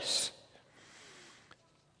face.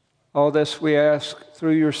 All this we ask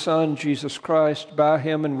through your Son, Jesus Christ, by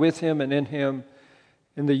him and with him and in him,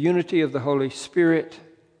 in the unity of the Holy Spirit.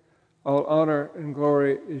 All honor and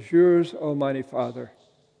glory is yours, Almighty Father,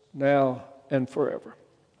 now and forever.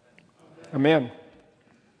 Amen.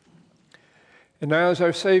 And now, as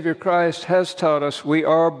our Savior Christ has taught us, we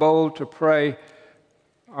are bold to pray,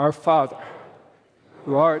 Our Father,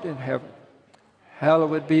 who art in heaven,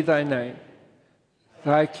 hallowed be thy name.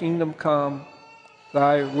 Thy kingdom come,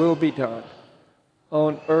 thy will be done,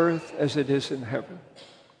 on earth as it is in heaven.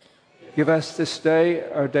 Give us this day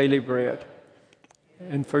our daily bread,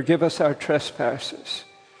 and forgive us our trespasses,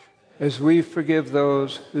 as we forgive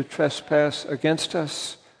those who trespass against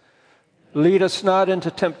us. Lead us not into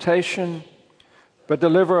temptation, but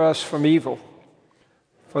deliver us from evil.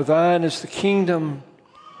 For thine is the kingdom,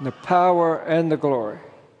 and the power, and the glory,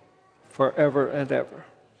 forever and ever.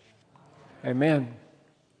 Amen.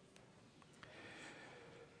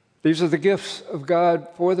 These are the gifts of God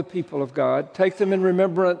for the people of God. Take them in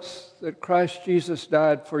remembrance that Christ Jesus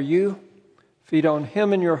died for you. Feed on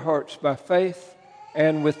him in your hearts by faith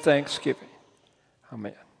and with thanksgiving.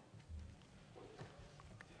 Amen.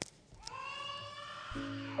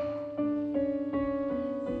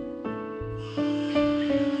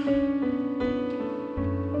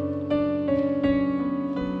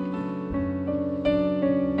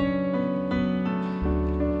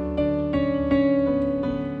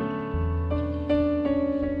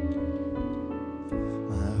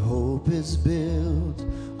 Is built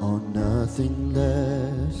on nothing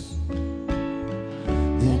less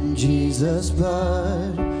than Jesus'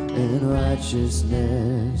 blood and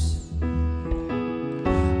righteousness.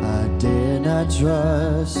 I dare not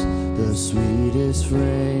trust the sweetest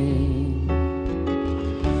frame,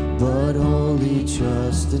 but only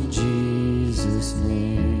trust in Jesus'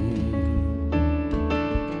 name.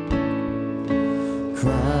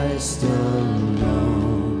 Christ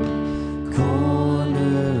alone,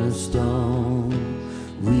 cornerstone,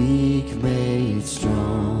 weak made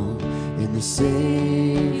strong in the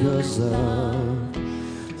Savior's love.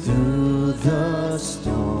 Through the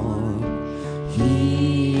storm,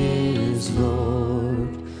 he is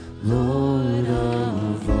Lord, Lord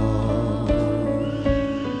of all.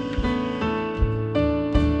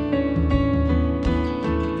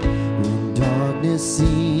 When darkness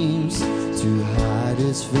seems to hide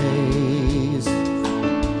his face,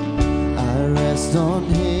 I rest on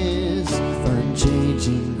his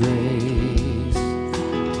unchanging grace.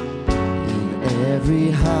 In every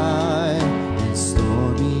high and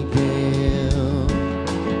stormy gale,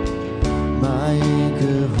 my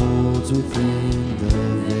anchor holds within the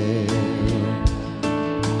veil.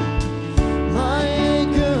 My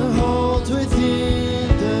anchor holds within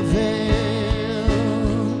the veil.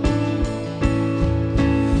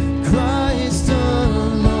 Christ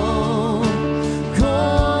alone,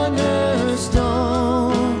 cornerstone,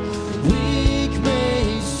 weak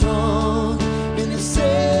made strong in the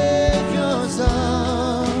Savior's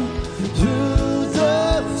love. Through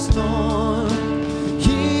the storm,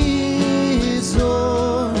 he is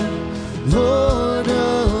Lord, Lord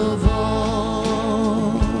of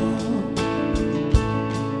all.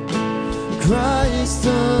 Christ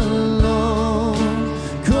alone,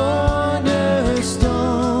 cornerstone,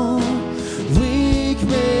 weak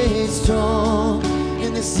made strong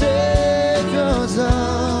in the Savior's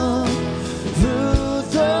love. Through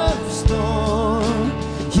the storm,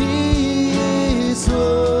 he is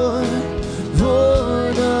Lord,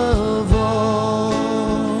 Lord of all.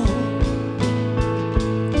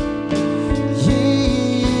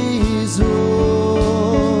 He is Lord,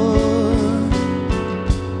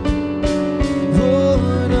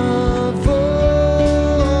 Lord of all.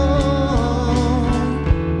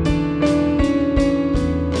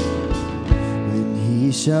 When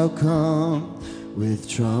he shall come with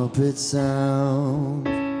trumpet sound,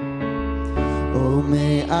 oh,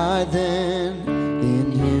 may I then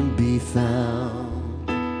in him be found,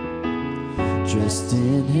 dressed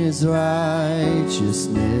in his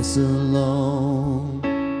righteousness alone,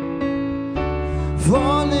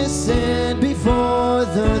 flawless and before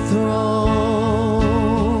the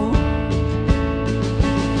throne.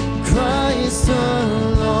 Christ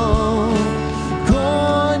alone,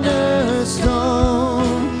 cornerstone,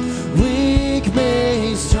 weak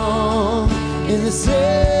made strong in the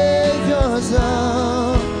Savior's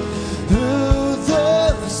love. Through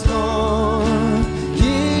the storm,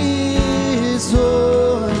 he is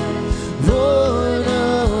Lord, Lord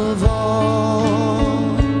of all.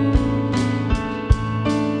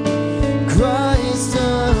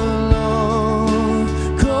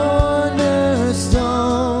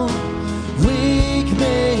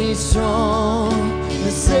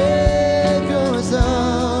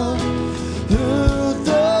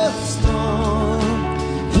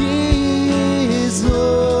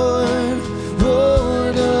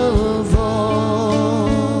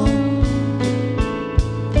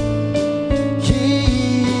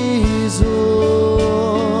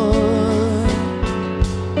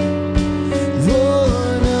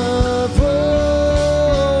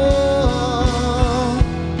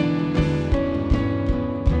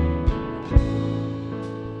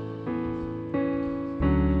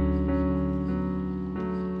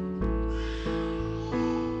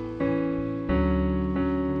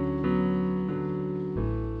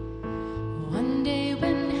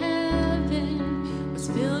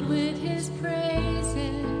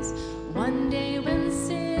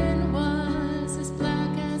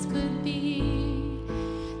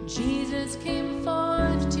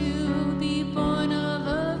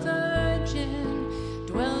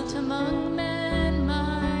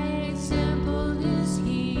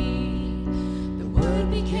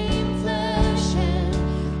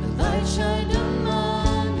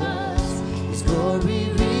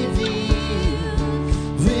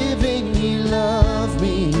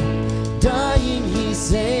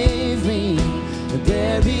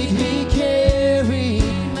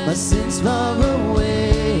 my sins far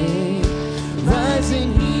away.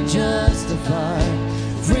 Rising, He justified,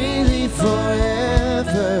 freely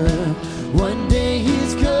forever. One day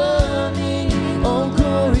He's coming, oh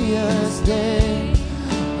glorious day,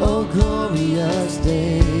 oh glorious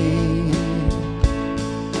day.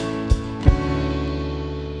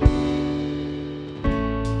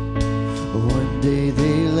 One day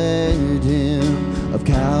they led Him up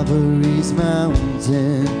Calvary's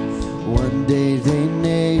mountain. One day they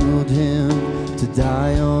nailed Him to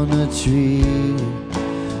die on a tree.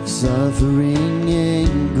 Suffering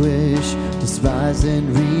anguish, despised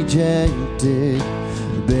and rejected,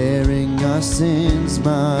 bearing our sins,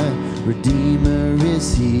 my Redeemer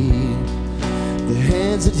is He. The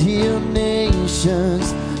hands that heal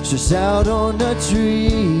nations stretched out on a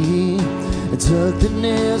tree, and took the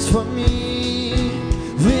nails from me.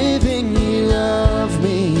 Living, He loved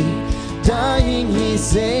me, dying, He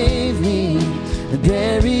saved me, and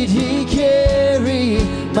buried, He carried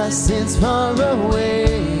my sins far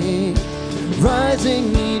away.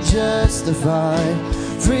 Rising, He justified,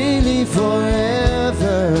 freely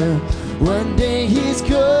forever. One day He's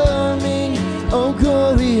coming, oh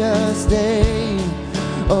glorious day,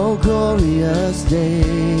 oh glorious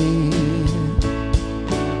day.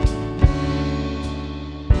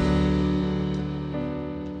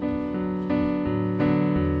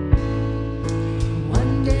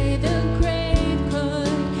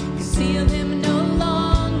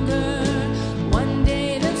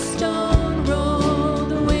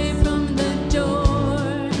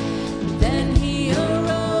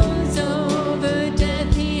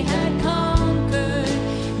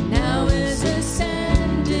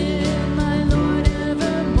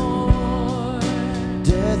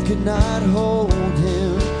 Could not hold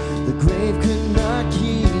Him, the grave could not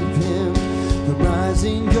keep Him from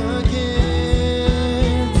rising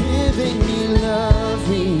again. Living, He loved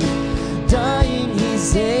me, dying, He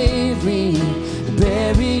saved me,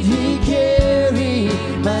 buried, He carried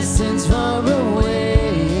my sins far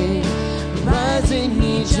away. Rising,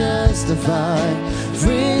 He justified,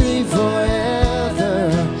 freely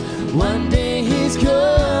forever. One day He's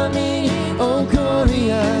coming, oh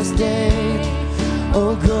glorious day,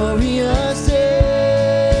 oh glorious day,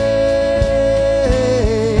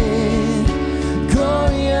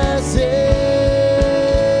 glorious day.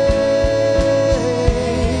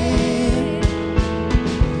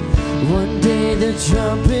 One day the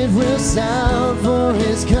trumpet will sound for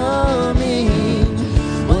His coming.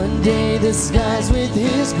 One day the skies with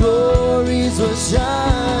His glories will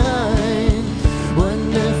shine.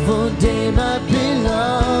 Wonderful day, my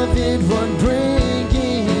beloved one,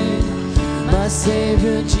 bringing my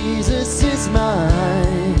Savior Jesus is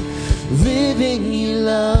mine. Living, He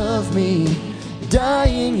loved me,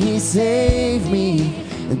 dying, He saved me,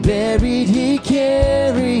 and buried, He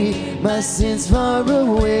carried my sins far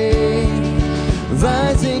away.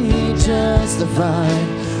 Rising, He justified,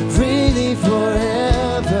 freely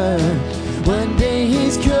forever. One day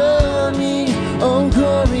He's coming, oh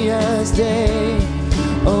glorious day,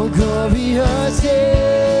 oh glorious day,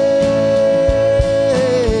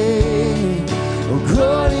 oh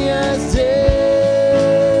glorious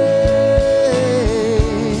day,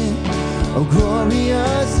 oh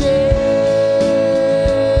glorious day,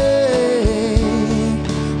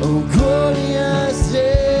 oh glorious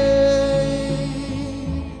day.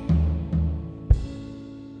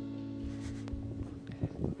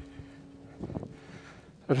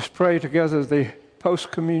 Let us pray together the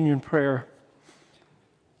post-communion prayer.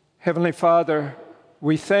 Heavenly Father,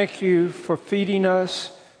 we thank You for feeding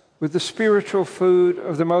us with the spiritual food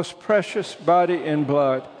of the most precious body and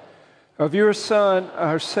blood of Your Son,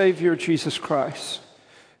 our Savior, Jesus Christ,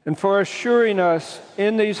 and for assuring us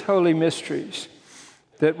in these holy mysteries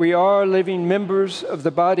that we are living members of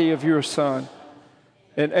the body of Your Son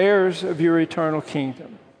and heirs of Your eternal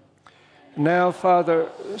kingdom. Now, Father,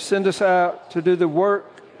 send us out to do the work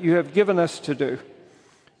You have given us to do,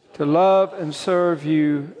 to love and serve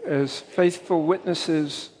You as faithful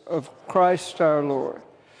witnesses of Christ our Lord.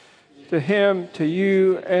 To Him, to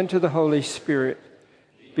You, and to the Holy Spirit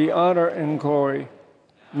be honor and glory,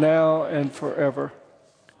 now and forever.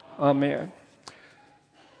 Amen.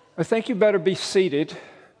 I think you better be seated.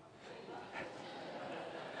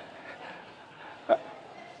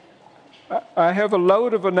 I have a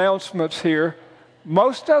load of announcements here.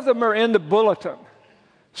 Most of them are in the bulletin.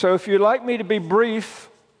 So if you'd like me to be brief,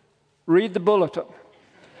 read the bulletin.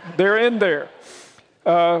 They're in there.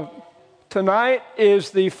 Tonight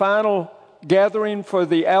is the final gathering for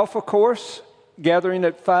the Alpha course, gathering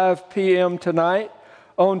at 5 p.m. tonight.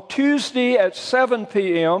 On Tuesday at 7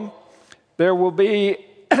 p.m., there will be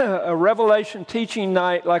a Revelation teaching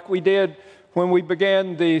night like we did when we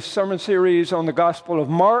began the sermon series on the Gospel of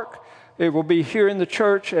Mark. It will be here in the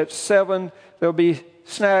church at 7. There'll be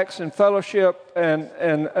snacks and fellowship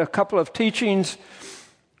and a couple of teachings.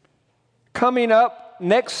 Coming up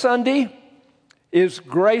next Sunday is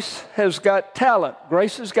Grace Has Got Talent.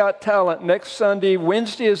 Grace Has Got Talent next Sunday.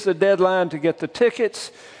 Wednesday is the deadline to get the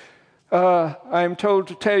tickets. I am told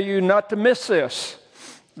to tell you not to miss this.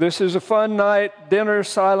 This is a fun night, dinner,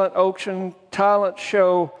 silent auction, talent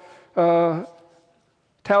show,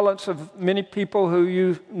 talents of many people who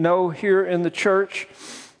you know here in the church.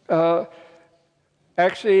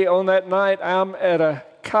 Actually, on that night, I'm at a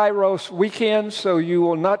Kairos weekend, so you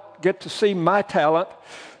will not get to see my talent,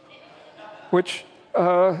 which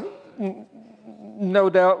no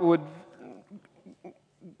doubt would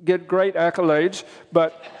get great accolades,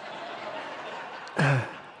 but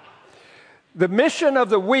the mission of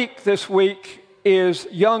the week this week is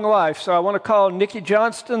Young Life. So I want to call Nikki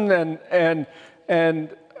Johnston and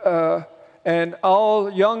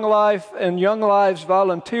all Young Life and Young Lives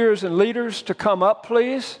volunteers and leaders to come up,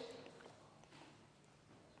 please.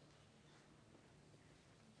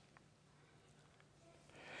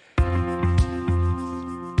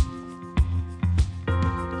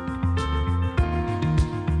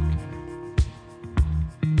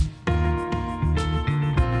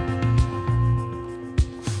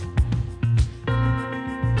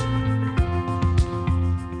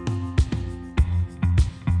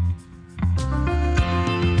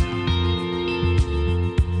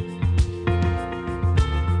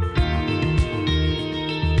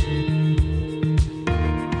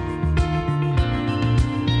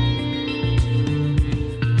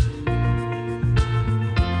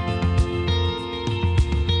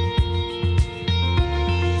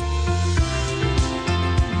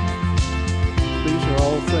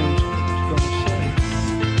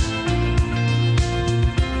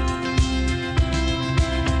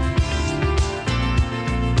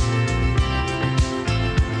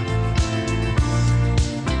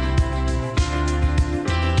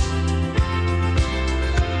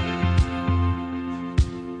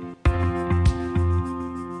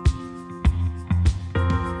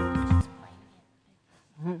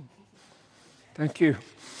 Thank you.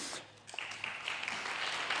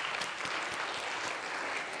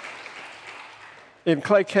 In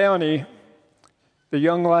Clay County, the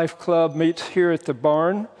Young Life Club meets here at the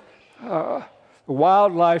barn. The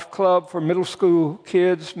Wildlife Club for middle school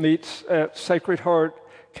kids meets at Sacred Heart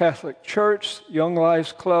Catholic Church. Young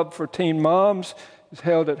Life Club for teen moms is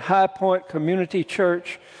held at High Point Community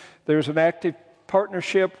Church. There's an active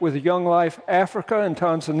partnership with Young Life Africa in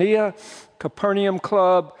Tanzania, Capernaum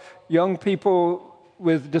Club, young people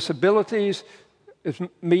with disabilities. It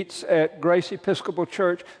meets at Grace Episcopal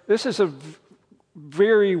Church. This is a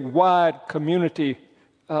very wide community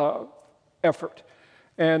effort.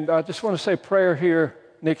 And I just want to say a prayer here,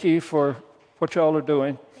 Nikki, for what y'all are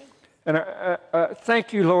doing. And I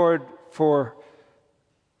thank you, Lord, for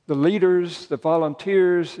the leaders, the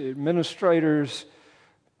volunteers, the administrators.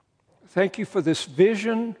 Thank you for this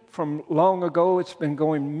vision from long ago. It's been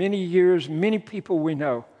going many years. Many people we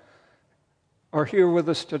know are here with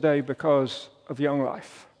us today because of Young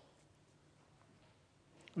Life.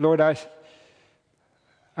 Lord, I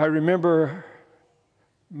remember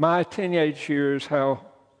my teenage years, how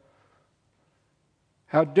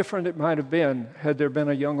different it might have been had there been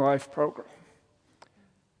a Young Life program.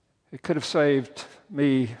 It could have saved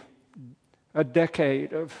me a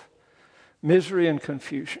decade of misery and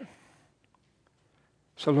confusion.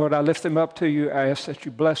 So, Lord, I lift them up to you. I ask that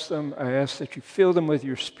you bless them. I ask that you fill them with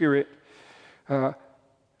your Spirit, that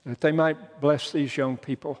they might bless these young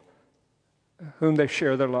people whom they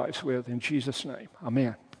share their lives with. In Jesus' name,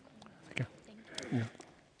 amen. Okay. Yeah.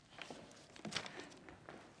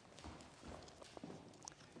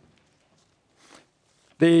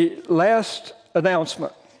 The last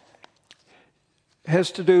announcement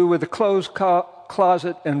has to do with the clothes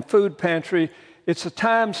closet and food pantry. It's a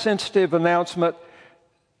time-sensitive announcement.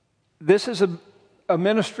 This is a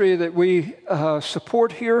ministry that we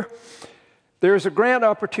support here. There is a grant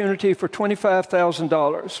opportunity for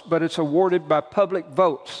 $25,000, but it's awarded by public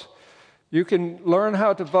votes. You can learn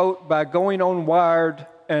how to vote by going on Wired,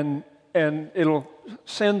 and it'll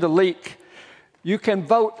send the link. You can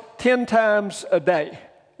vote 10 times a day,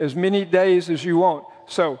 as many days as you want.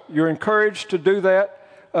 So you're encouraged to do that,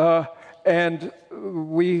 and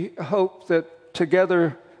we hope that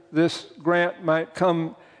together this grant might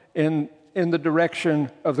come in the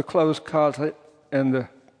direction of the clothes closet and the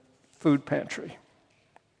food pantry.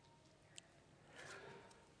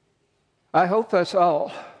 I hope that's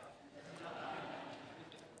all.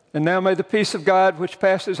 And now may the peace of God, which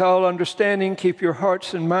passes all understanding, keep your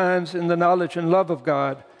hearts and minds in the knowledge and love of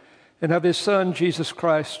God and of his Son, Jesus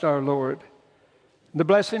Christ our Lord. The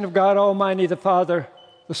blessing of God Almighty, the Father,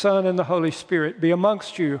 the Son, and the Holy Spirit be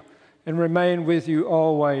amongst you and remain with you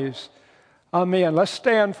always. Amen. Let's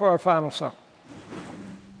stand for our final song.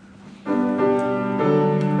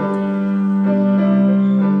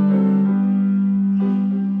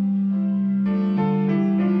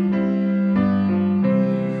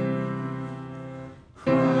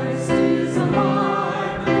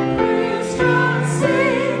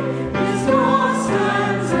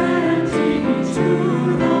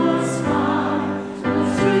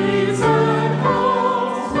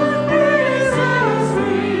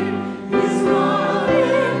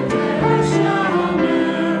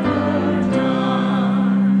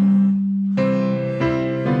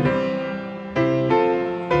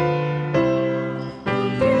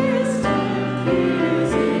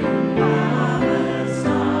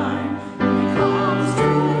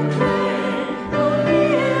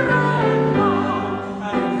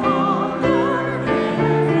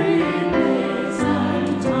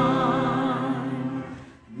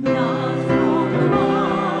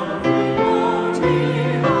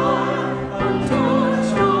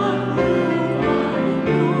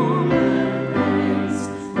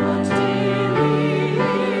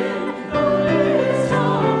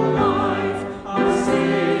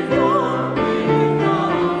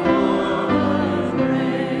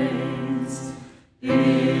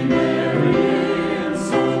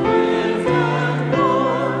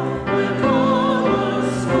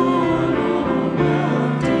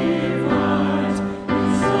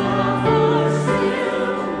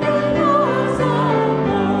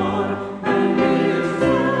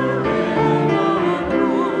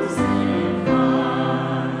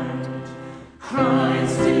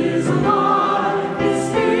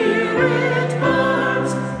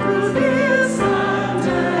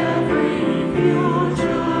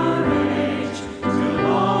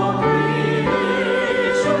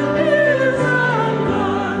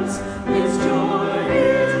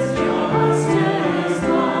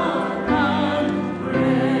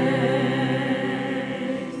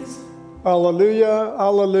 Alleluia,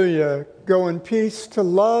 alleluia. Go in peace to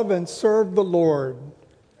love and serve the Lord.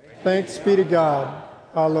 Thanks be to God.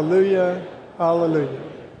 Alleluia,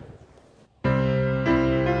 alleluia.